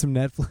watching some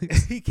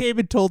Netflix. He came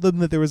and told them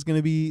that there was going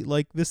to be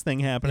like this thing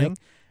happening,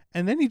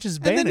 and then he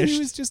just vanished. And then he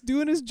was just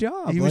doing his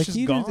job. He was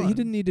just gone. He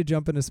didn't need to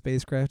jump in a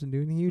spacecraft and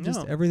do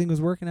anything. Everything was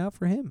working out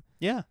for him.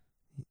 Yeah,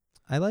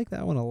 I like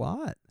that one a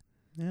lot.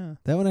 Yeah,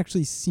 that one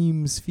actually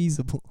seems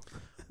feasible.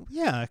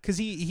 Yeah, because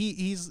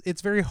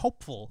it's very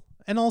hopeful,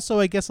 and also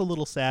I guess a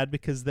little sad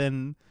because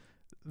then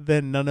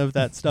none of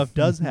that stuff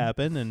does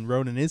happen, and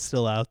Ronan is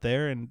still out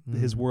there, and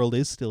his world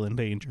is still in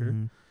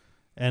danger,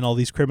 and all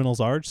these criminals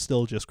are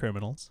still just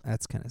criminals.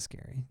 That's kind of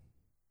scary,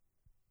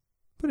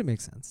 but it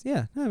makes sense.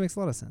 Yeah, no, it makes a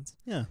lot of sense.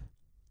 Yeah.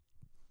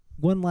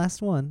 One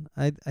last one.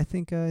 I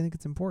think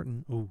it's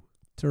important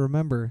to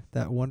remember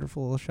that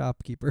wonderful little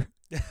shopkeeper.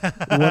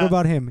 What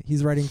about him?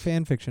 He's writing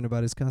fan fiction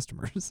about his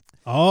customers.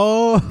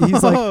 Oh,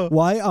 he's like,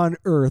 why on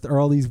earth are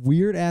all these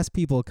weird ass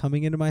people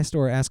coming into my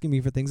store asking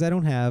me for things I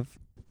don't have?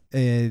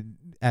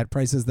 At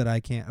prices that I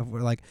can't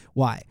afford. Like,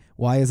 why?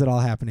 Why is it all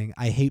happening?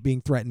 I hate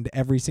being threatened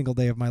every single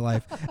day of my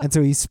life. And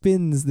so he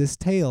spins this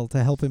tale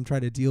to help him try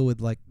to deal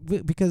with, like,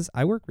 because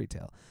I work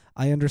retail.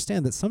 I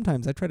understand that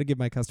sometimes I try to give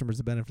my customers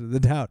the benefit of the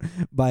doubt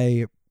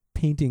by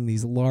painting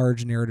these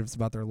large narratives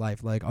about their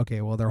life. Like,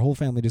 okay, well, their whole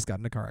family just got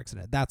in a car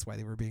accident. That's why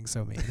they were being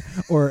so mean.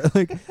 Or,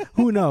 like,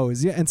 who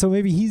knows? Yeah. And so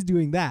maybe he's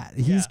doing that.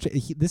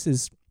 This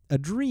is a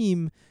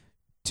dream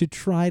to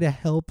try to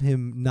help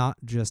him not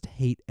just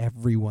hate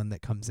everyone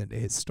that comes into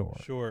his store.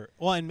 Sure.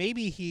 Well, and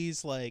maybe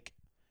he's like,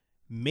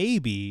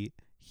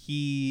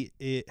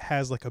 it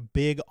has like a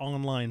big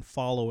online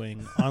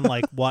following on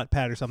like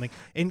Wattpad or something,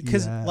 and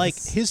because like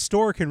his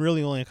store can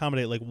really only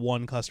accommodate like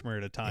one customer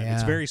at a time.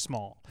 It's very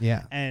small,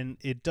 and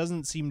it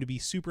doesn't seem to be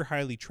super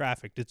highly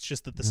trafficked. It's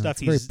just that the stuff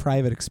he's very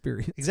private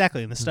experience.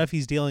 Exactly, and the stuff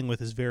he's dealing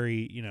with is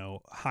very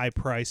high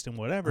priced and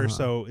whatever.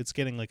 So it's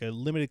getting like a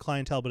limited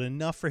clientele, but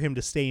enough for him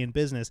to stay in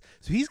business.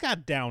 So he's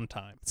got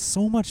downtime.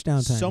 So much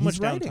downtime.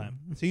 Downtime.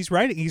 So he's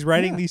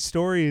writing these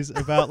stories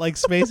about like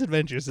space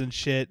adventures and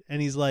shit,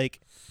 and he's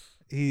like.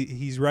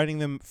 He's writing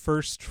them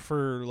first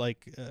for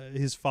like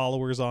his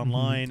followers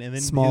online, and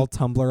then small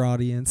Tumblr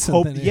audience.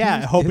 Hoping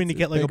to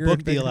get like a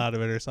book deal out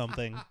of it or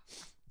something.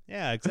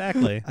 Yeah,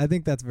 exactly. I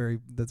think that's very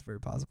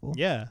possible.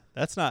 Yeah,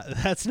 that's not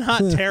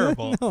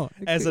terrible. No,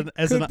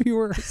 could be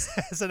worse.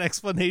 As an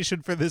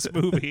explanation for this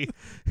movie,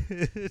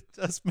 it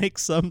does make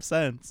some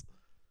sense.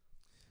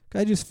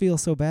 I just feel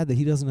so bad that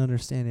he doesn't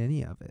understand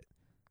any of it.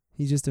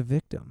 He's just a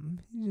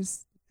victim.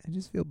 I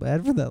just feel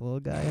bad for that little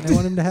guy, and I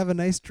want him to have a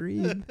nice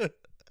dream.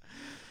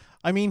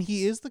 I mean,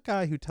 he is the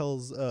guy who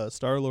tells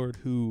Star-Lord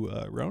who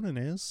Ronan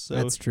is. So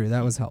that's true.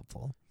 That was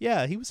helpful.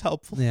 Yeah, he was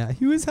helpful. Yeah,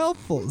 he was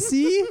helpful.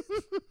 See?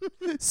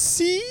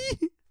 See?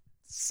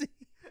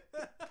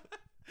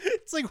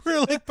 It's like we're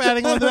like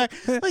patting him on the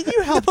back. Like,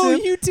 you helped No,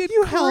 him. you did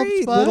You helped,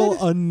 great, bud.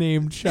 little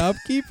unnamed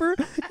shopkeeper.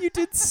 You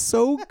did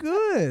so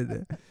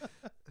good.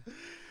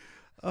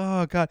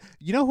 Oh God!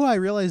 You know who I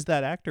realized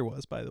that actor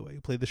was, by the way,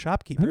 who played the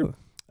shopkeeper? Who?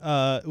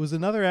 It was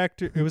another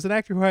actor. It was an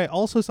actor who I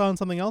also saw in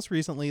something else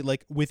recently,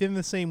 like within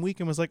the same week,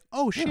 and was like,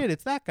 "Oh shit,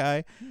 it's that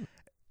guy."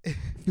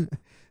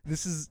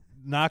 This is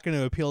not going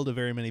to appeal to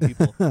very many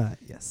people.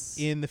 Yes.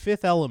 In The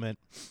Fifth Element.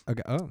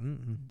 Okay. Oh,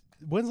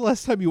 When's the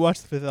last time you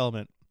watched The Fifth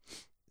Element?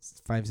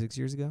 5-6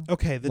 years ago.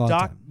 Okay, Long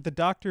time. the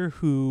doctor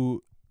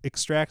who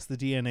extracts the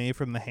DNA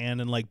from the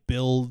hand and like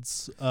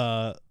builds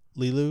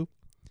Lilu,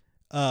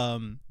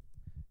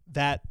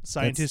 that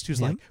scientist who's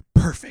him? like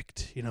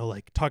perfect,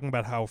 like talking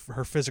about how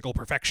her physical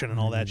perfection and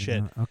all that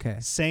shit. Okay.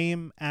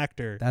 Same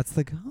actor. That's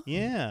the guy.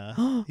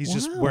 Yeah. He's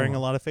just wearing a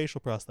lot of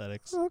facial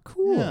prosthetics. Oh,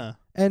 cool. Yeah.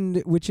 And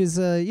which is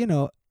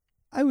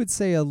I would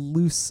say a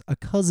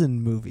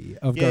cousin movie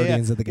of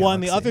Guardians of the Galaxy. Well,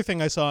 and the other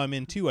thing I saw him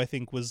in too, I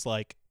think, was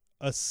like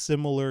a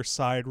similar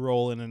side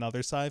role in another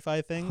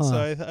sci-fi thing. Huh. So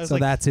I was so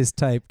like, that's his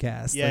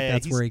typecast. Yeah, like, yeah,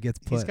 that's where he gets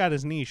put. he's got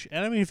his niche.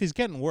 And I mean, if he's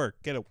getting work,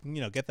 get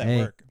that Hey,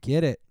 work.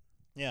 get it.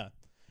 Yeah.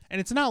 And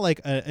it's not like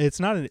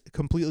it's not a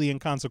completely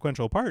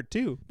inconsequential part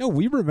too. No,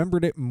 we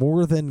remembered it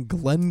more than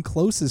Glenn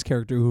Close's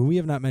character, who we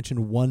have not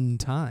mentioned one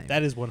time.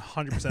 That is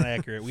 100%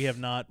 accurate. We have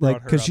not brought her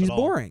up because she's at all.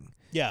 boring.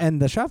 Yeah.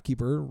 And the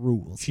shopkeeper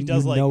rules. She You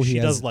does know he she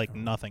has does like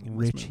nothing in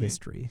rich this movie.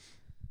 history,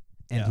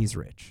 and Yeah. he's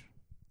rich.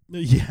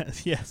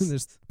 Yes.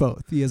 There's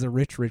both. He has a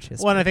rich history.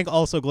 Well, and I think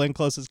also Glenn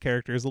Close's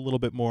character is a little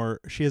bit more.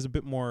 She has a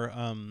bit more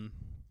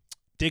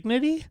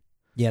dignity.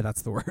 Yeah,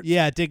 that's the word.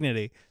 Yeah,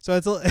 dignity. So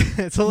it's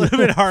a little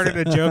bit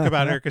harder to joke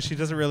about her because she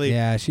doesn't really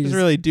Yeah, she doesn't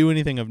really do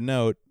anything of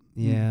note,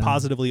 Yeah.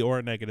 positively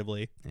or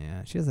negatively.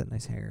 Yeah, she has that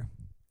nice hair.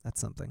 That's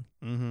something.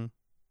 Mm-hmm.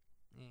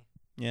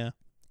 Yeah.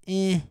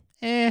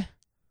 Eh.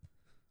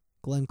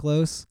 Glenn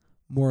Close,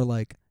 more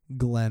like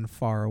Glenn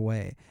far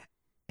away.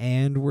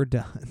 And we're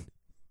done.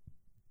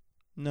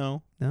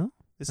 No. No?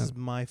 This Oh. is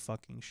my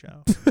fucking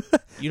show.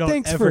 You don't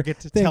Thanks ever for- get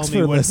to tell Thanks me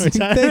for what listening.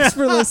 time. Thanks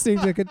for listening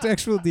to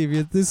Contextual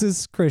Deviant. This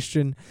is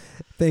Christian.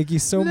 Thank you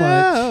so much.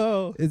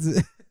 No.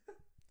 It's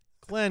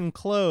Glenn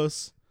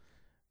Close.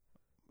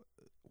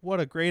 What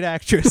a great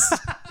actress.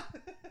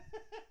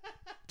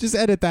 just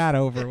edit that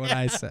over what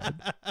I said.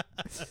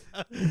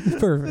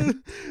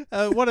 Perfect.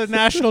 What a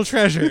national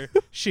treasure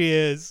she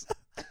is.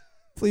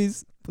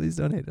 Please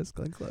don't hate us,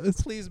 Glenn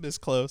Close. Please, Miss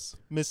Close.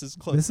 Mrs.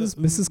 Close.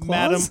 Mrs.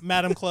 Claus?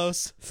 Madam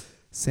Close.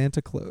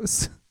 Santa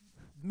Claus.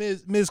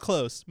 Ms.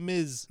 Close.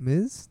 Ms.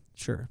 Ms.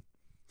 Sure.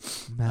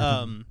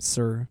 Madam,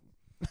 sir.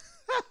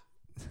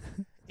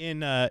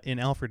 In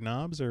Alfred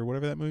Nobbs or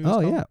whatever that movie was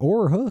Oh called. yeah,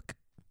 or Hook.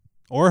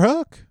 Or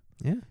Hook.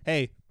 Yeah.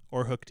 Hey,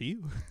 or Hook to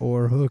you.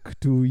 Or Hook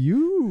to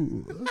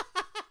you.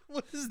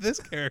 What is this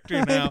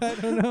character now? I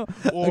don't know.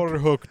 Or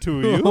Hook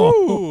to you.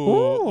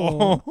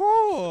 Oh.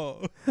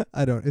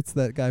 I don't. It's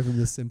that guy from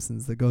The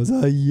Simpsons that goes,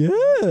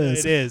 yes.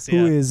 It is,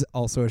 Who yeah. is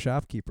also a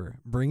shopkeeper,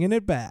 bringing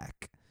it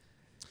back.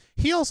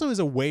 He also is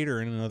a waiter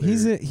in another.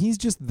 He's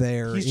just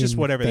there. He's just in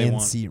whatever they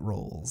want. fancy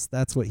roles.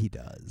 That's what he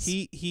does.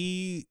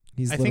 He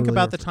He's I think literally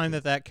about the there for time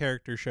kids. that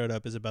character showed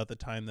up is about the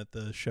time that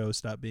the show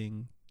stopped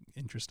being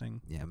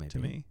interesting Yeah, maybe. to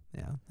me.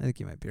 Yeah, I think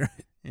you might be right.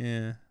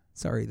 Yeah.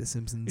 Sorry, The He's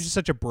Simpsons. just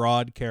such a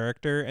broad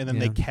character, and then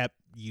they Yeah. kept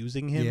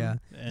using him. Yeah.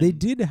 and They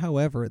did,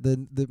 however,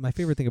 my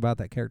favorite thing about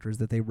that character is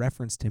that they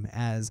referenced him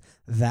as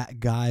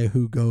that guy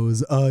who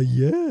goes,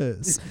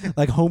 yes.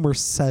 Like Homer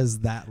says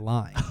that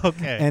line.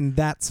 Okay. And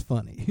that's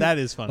funny. that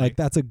is funny. Like,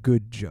 that's a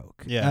good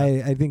joke. Yeah.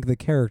 I think the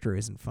character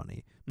isn't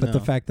funny. But the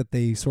No. fact that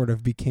they sort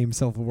of became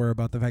self-aware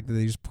about the fact that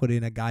they just put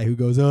in a guy who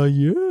goes,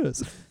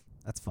 yes.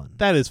 That's fun.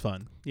 That is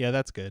fun. Yeah,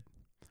 that's good.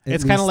 At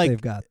it's kinda least like-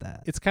 they've got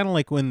that. It's kind of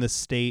like when the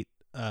state,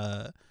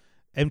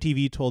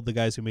 MTV told the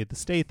guys who made the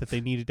state that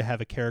they needed to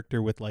have a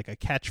character with like a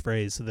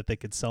catchphrase so that they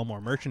could sell more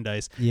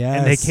merchandise. Yes.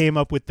 And they came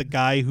up with the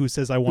guy who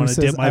says, "I want to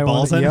Who says, dip my "I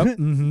balls wanna-" in yep, it."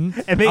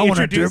 mhm. And they I wanna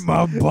introduced dip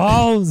my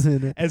balls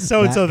in it. And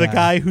so That the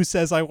guy who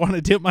says, "I want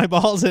to dip my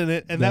balls in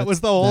it," and that was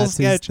the whole that's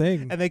his sketch.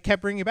 thing. And they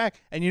kept bringing it back.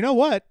 And you know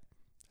what?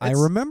 I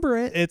It's- remember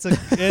it. It's a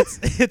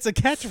it's a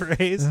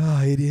catchphrase.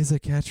 Oh, it is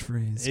a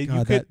catchphrase. You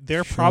God, could that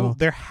there show-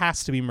 there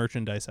has to be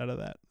merchandise out of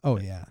that. Oh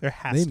yeah, There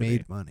has they to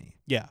made be. money.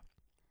 Yeah.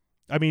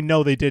 I mean,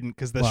 no, they didn't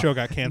because the Well, show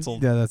got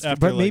canceled. Yeah, that's true. after,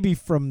 But like- maybe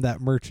from that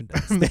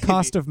merchandise, the Maybe.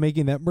 cost of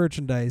making that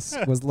merchandise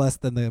was less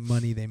than the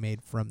money they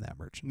made from that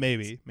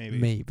merchandise.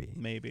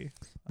 Maybe.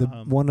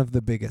 One of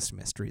the biggest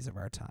mysteries of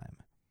our time.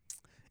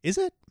 Is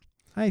it?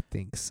 I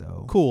think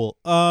so. Cool.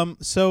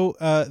 So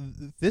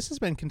this has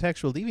been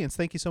Contextual Deviance.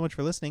 Thank you so much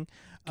for listening.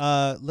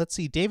 Let's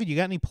see, David, you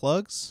got any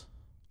plugs?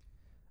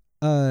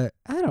 I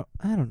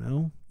don't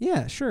know.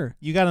 Yeah, sure.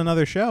 You got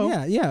another show?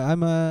 Yeah.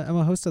 I'm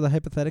a host of the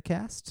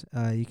Hypotheticast.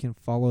 You can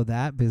follow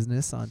that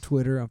business on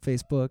Twitter, on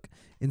Facebook,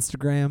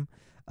 Instagram.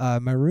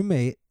 My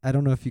roommate, I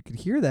don't know if you could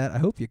hear that. I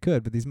hope you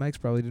could, but these mics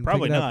probably didn't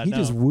Probably pick it not, up. He no.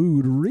 just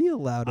wooed real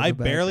loud. I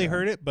barely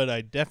heard it, but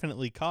I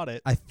definitely caught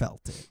it. I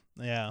felt it.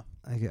 Yeah.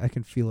 I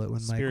can feel it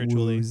when Mike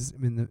Spiritually. woos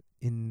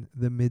in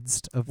the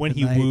midst of When the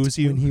he night, woos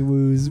you? When he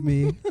woos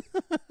me.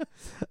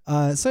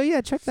 So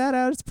yeah, check that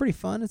out. It's pretty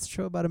fun. It's a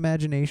show about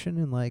imagination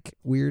and like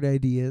weird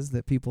ideas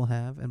that people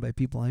have, and by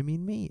people I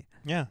mean me.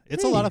 Yeah,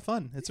 it's a lot of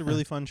fun. It's a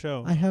really fun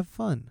show. I have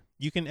fun.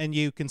 You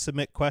can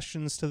submit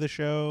questions to the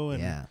show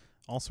and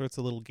all sorts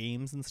of little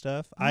games and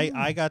stuff.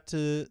 I got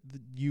to.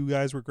 You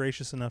guys were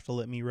gracious enough to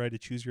let me write a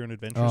choose your own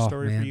adventure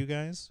story for you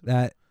guys.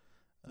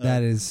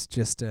 That is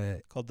just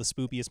called The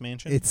Spoopiest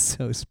Mansion. It's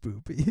so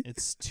spoopy.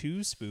 It's too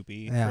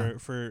spoopy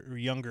for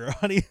younger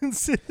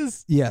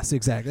audiences. Yes,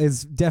 exactly.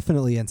 It's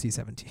definitely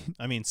NC-17.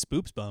 I mean,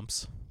 spoops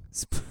bumps.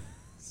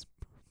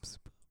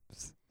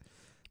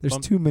 There's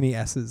too many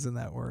S's in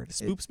that word.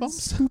 Spoops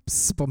bumps?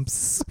 Spoops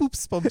bumps.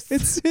 Spoops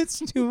bumps. It's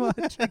too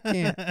much.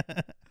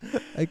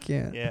 I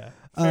can't. Yeah.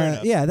 Fair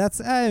enough. Yeah,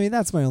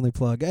 that's my only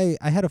plug. I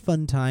had a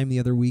fun time the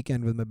other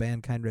weekend with my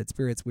band Kind Red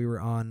Spirits. We were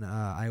on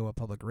Iowa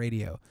Public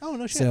Radio. Oh,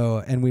 no shit.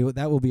 So, and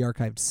that will be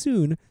archived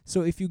soon.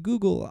 So if you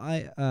Google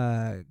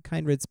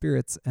Kind Red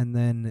Spirits and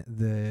then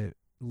the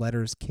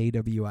letters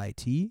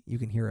KWIT, you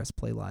can hear us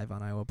play live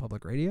on Iowa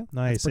Public Radio.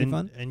 Nice. It's pretty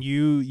fun. And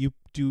you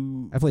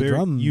do. I play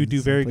drums. You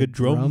do very good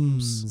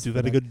drums. Do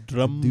very good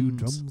drums. Do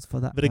drums for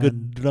that. Very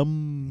good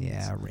drums.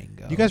 Yeah,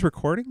 Ringo. You guys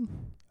recording?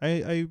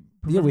 I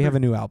yeah, we have a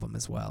new album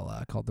as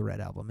well called The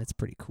Red Album. It's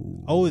pretty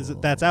cool. Oh,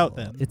 that's out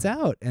then? It's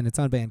out and it's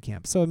on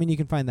Bandcamp. So I mean, you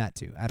can find that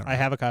too. I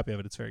have a copy of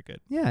it. It's very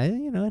good. Yeah,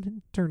 it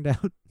turned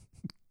out.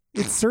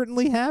 It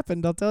certainly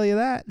happened. I'll tell you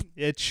that.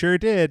 It sure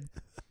did.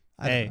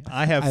 I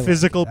have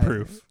physical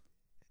proof.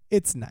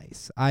 It's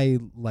nice. I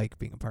like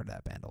being a part of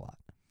that band a lot.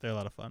 They're a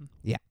lot of fun.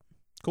 Yeah.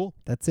 Cool.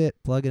 That's it.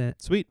 Plugging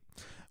it. Sweet.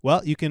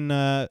 Well, you can,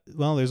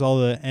 there's all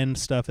the end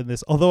stuff in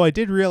this. Although I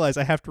did realize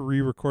I have to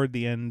re-record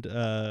the end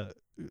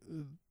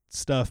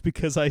stuff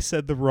because I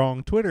said the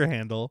wrong Twitter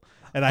handle.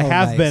 And I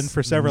have been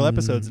for several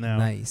episodes now.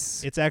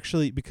 Nice. It's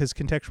actually because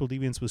Contextual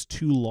Deviance was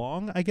too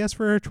long, I guess,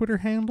 for a Twitter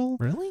handle.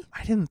 Really?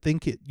 I didn't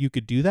think you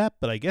could do that,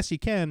 but I guess you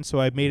can.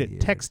 So I made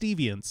it Text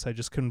Deviance. I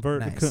just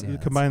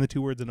combine the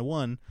two words into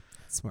one.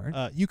 Smart.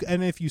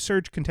 And if you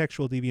search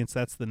Contextual Deviance,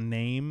 that's the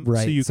name.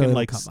 Right. So you can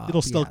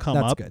it'll still come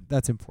up. That's good.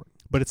 That's important.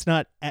 But it's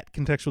not at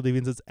Contextual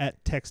Deviance, it's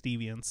at Text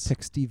Deviance.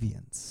 Text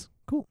Deviance.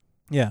 Cool.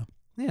 Yeah.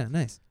 Yeah,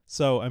 nice.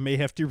 So I may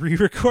have to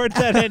re-record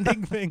that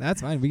ending thing.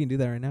 That's fine. We can do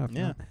that right now. If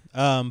yeah.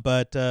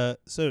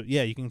 So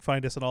yeah, you can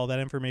find us and all that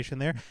information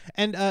there.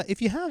 And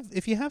if you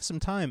have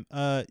some time,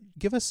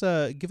 give us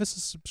a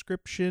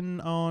subscription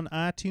on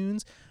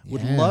iTunes.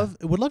 Would love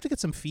to get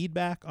some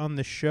feedback on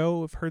the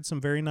show. I've heard some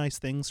very nice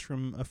things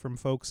from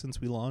folks since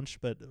we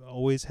launched, but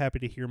always happy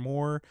to hear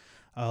more.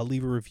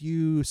 Leave a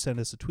review, send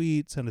us a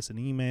tweet, send us an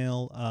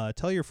email.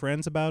 Tell your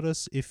friends about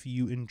us if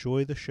you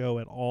enjoy the show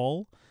at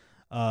all.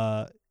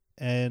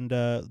 And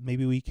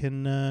maybe we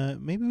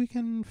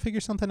can figure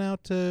something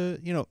out to,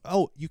 you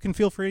can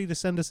feel free to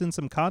send us in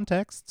some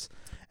contexts.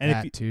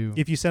 And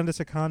if you send us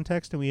a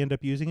context and we end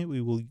up using it,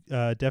 we will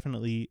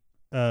definitely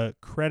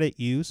credit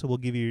you. So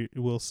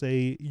we'll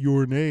say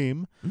your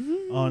name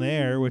on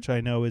air, which I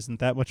know isn't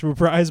that much of a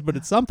prize, but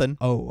it's something.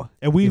 Oh,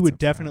 and we would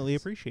definitely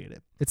appreciate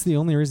it. It's the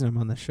only reason I'm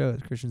on the show.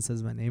 Christian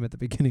says my name at the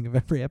beginning of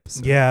every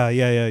episode. Yeah.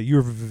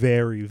 You're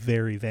very,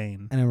 very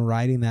vain. And I'm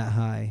riding that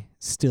high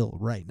still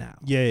right now.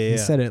 Yeah. You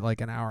said it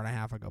like an hour and a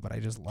half ago, but I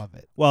just love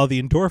it. Well,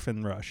 the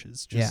endorphin rush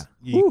is just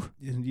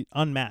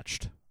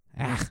unmatched.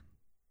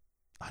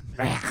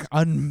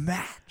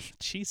 Unmatched.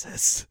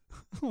 Jesus.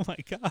 Oh my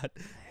God.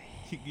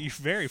 You're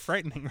very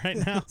frightening right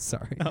now.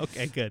 Sorry.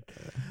 Okay, good.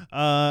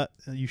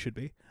 You should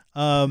be.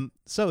 So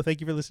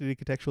thank you for listening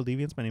to Contextual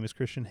Deviance. My name is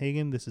Christian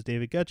Hagen. This is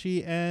David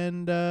Gucci,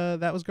 and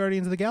that was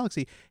Guardians of the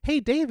Galaxy. Hey,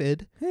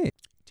 David. Hey.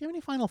 Do you have any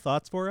final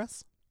thoughts for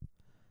us?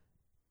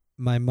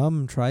 My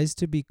mom tries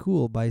to be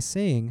cool by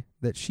saying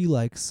that she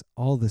likes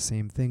all the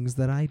same things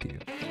that I do.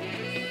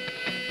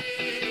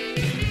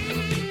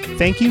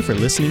 Thank you for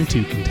listening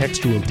to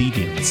Contextual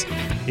Deviance.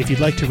 If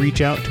you'd like to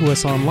reach out to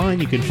us online,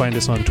 you can find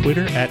us on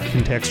Twitter at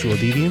Contextual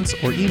Deviance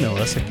or email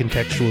us at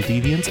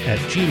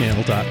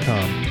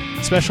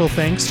contextualdeviance@gmail.com. Special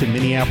thanks to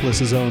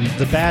Minneapolis' own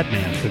The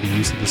Badman for the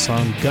use of the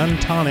song Gun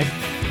Tonic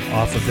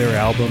off of their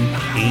album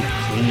Ain't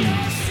Clean.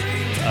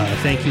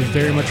 Thank you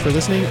very much for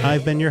listening.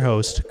 I've been your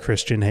host,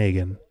 Christian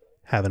Hagen.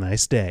 Have a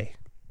nice day.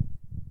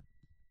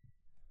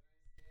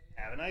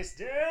 Have a nice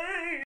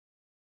day.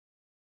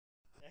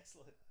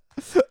 Excellent.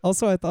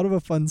 Also, I thought of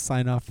a fun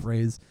sign-off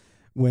phrase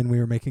when we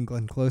were making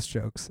Glenn Close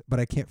jokes, but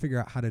I can't figure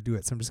out how to do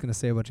it, so I'm just going to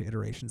say a bunch of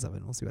iterations of it,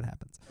 and we'll see what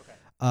happens.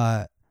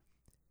 Okay.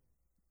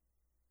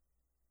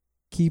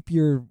 Keep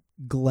your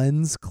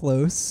Glens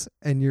close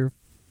and your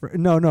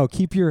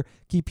keep your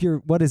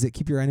what is it?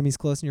 Keep your enemies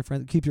close and your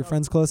friends. Keep your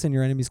friends close and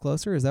your enemies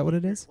closer. Is that what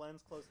it is?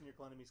 Glens close and your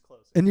Glenemies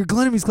closer. And your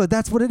Glenemies close.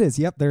 That's what it is.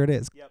 Yep, there it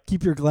is. Yep.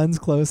 Keep your Glens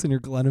close and your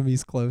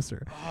Glenemies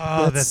closer.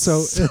 Oh, that's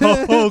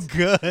so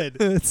good.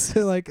 It's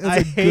like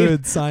a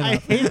good sign I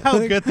up. hate how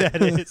good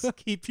that is.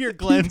 Keep your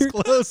Glens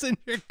close and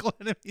your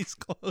Glenemies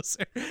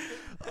closer.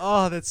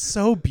 Oh, that's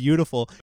so beautiful.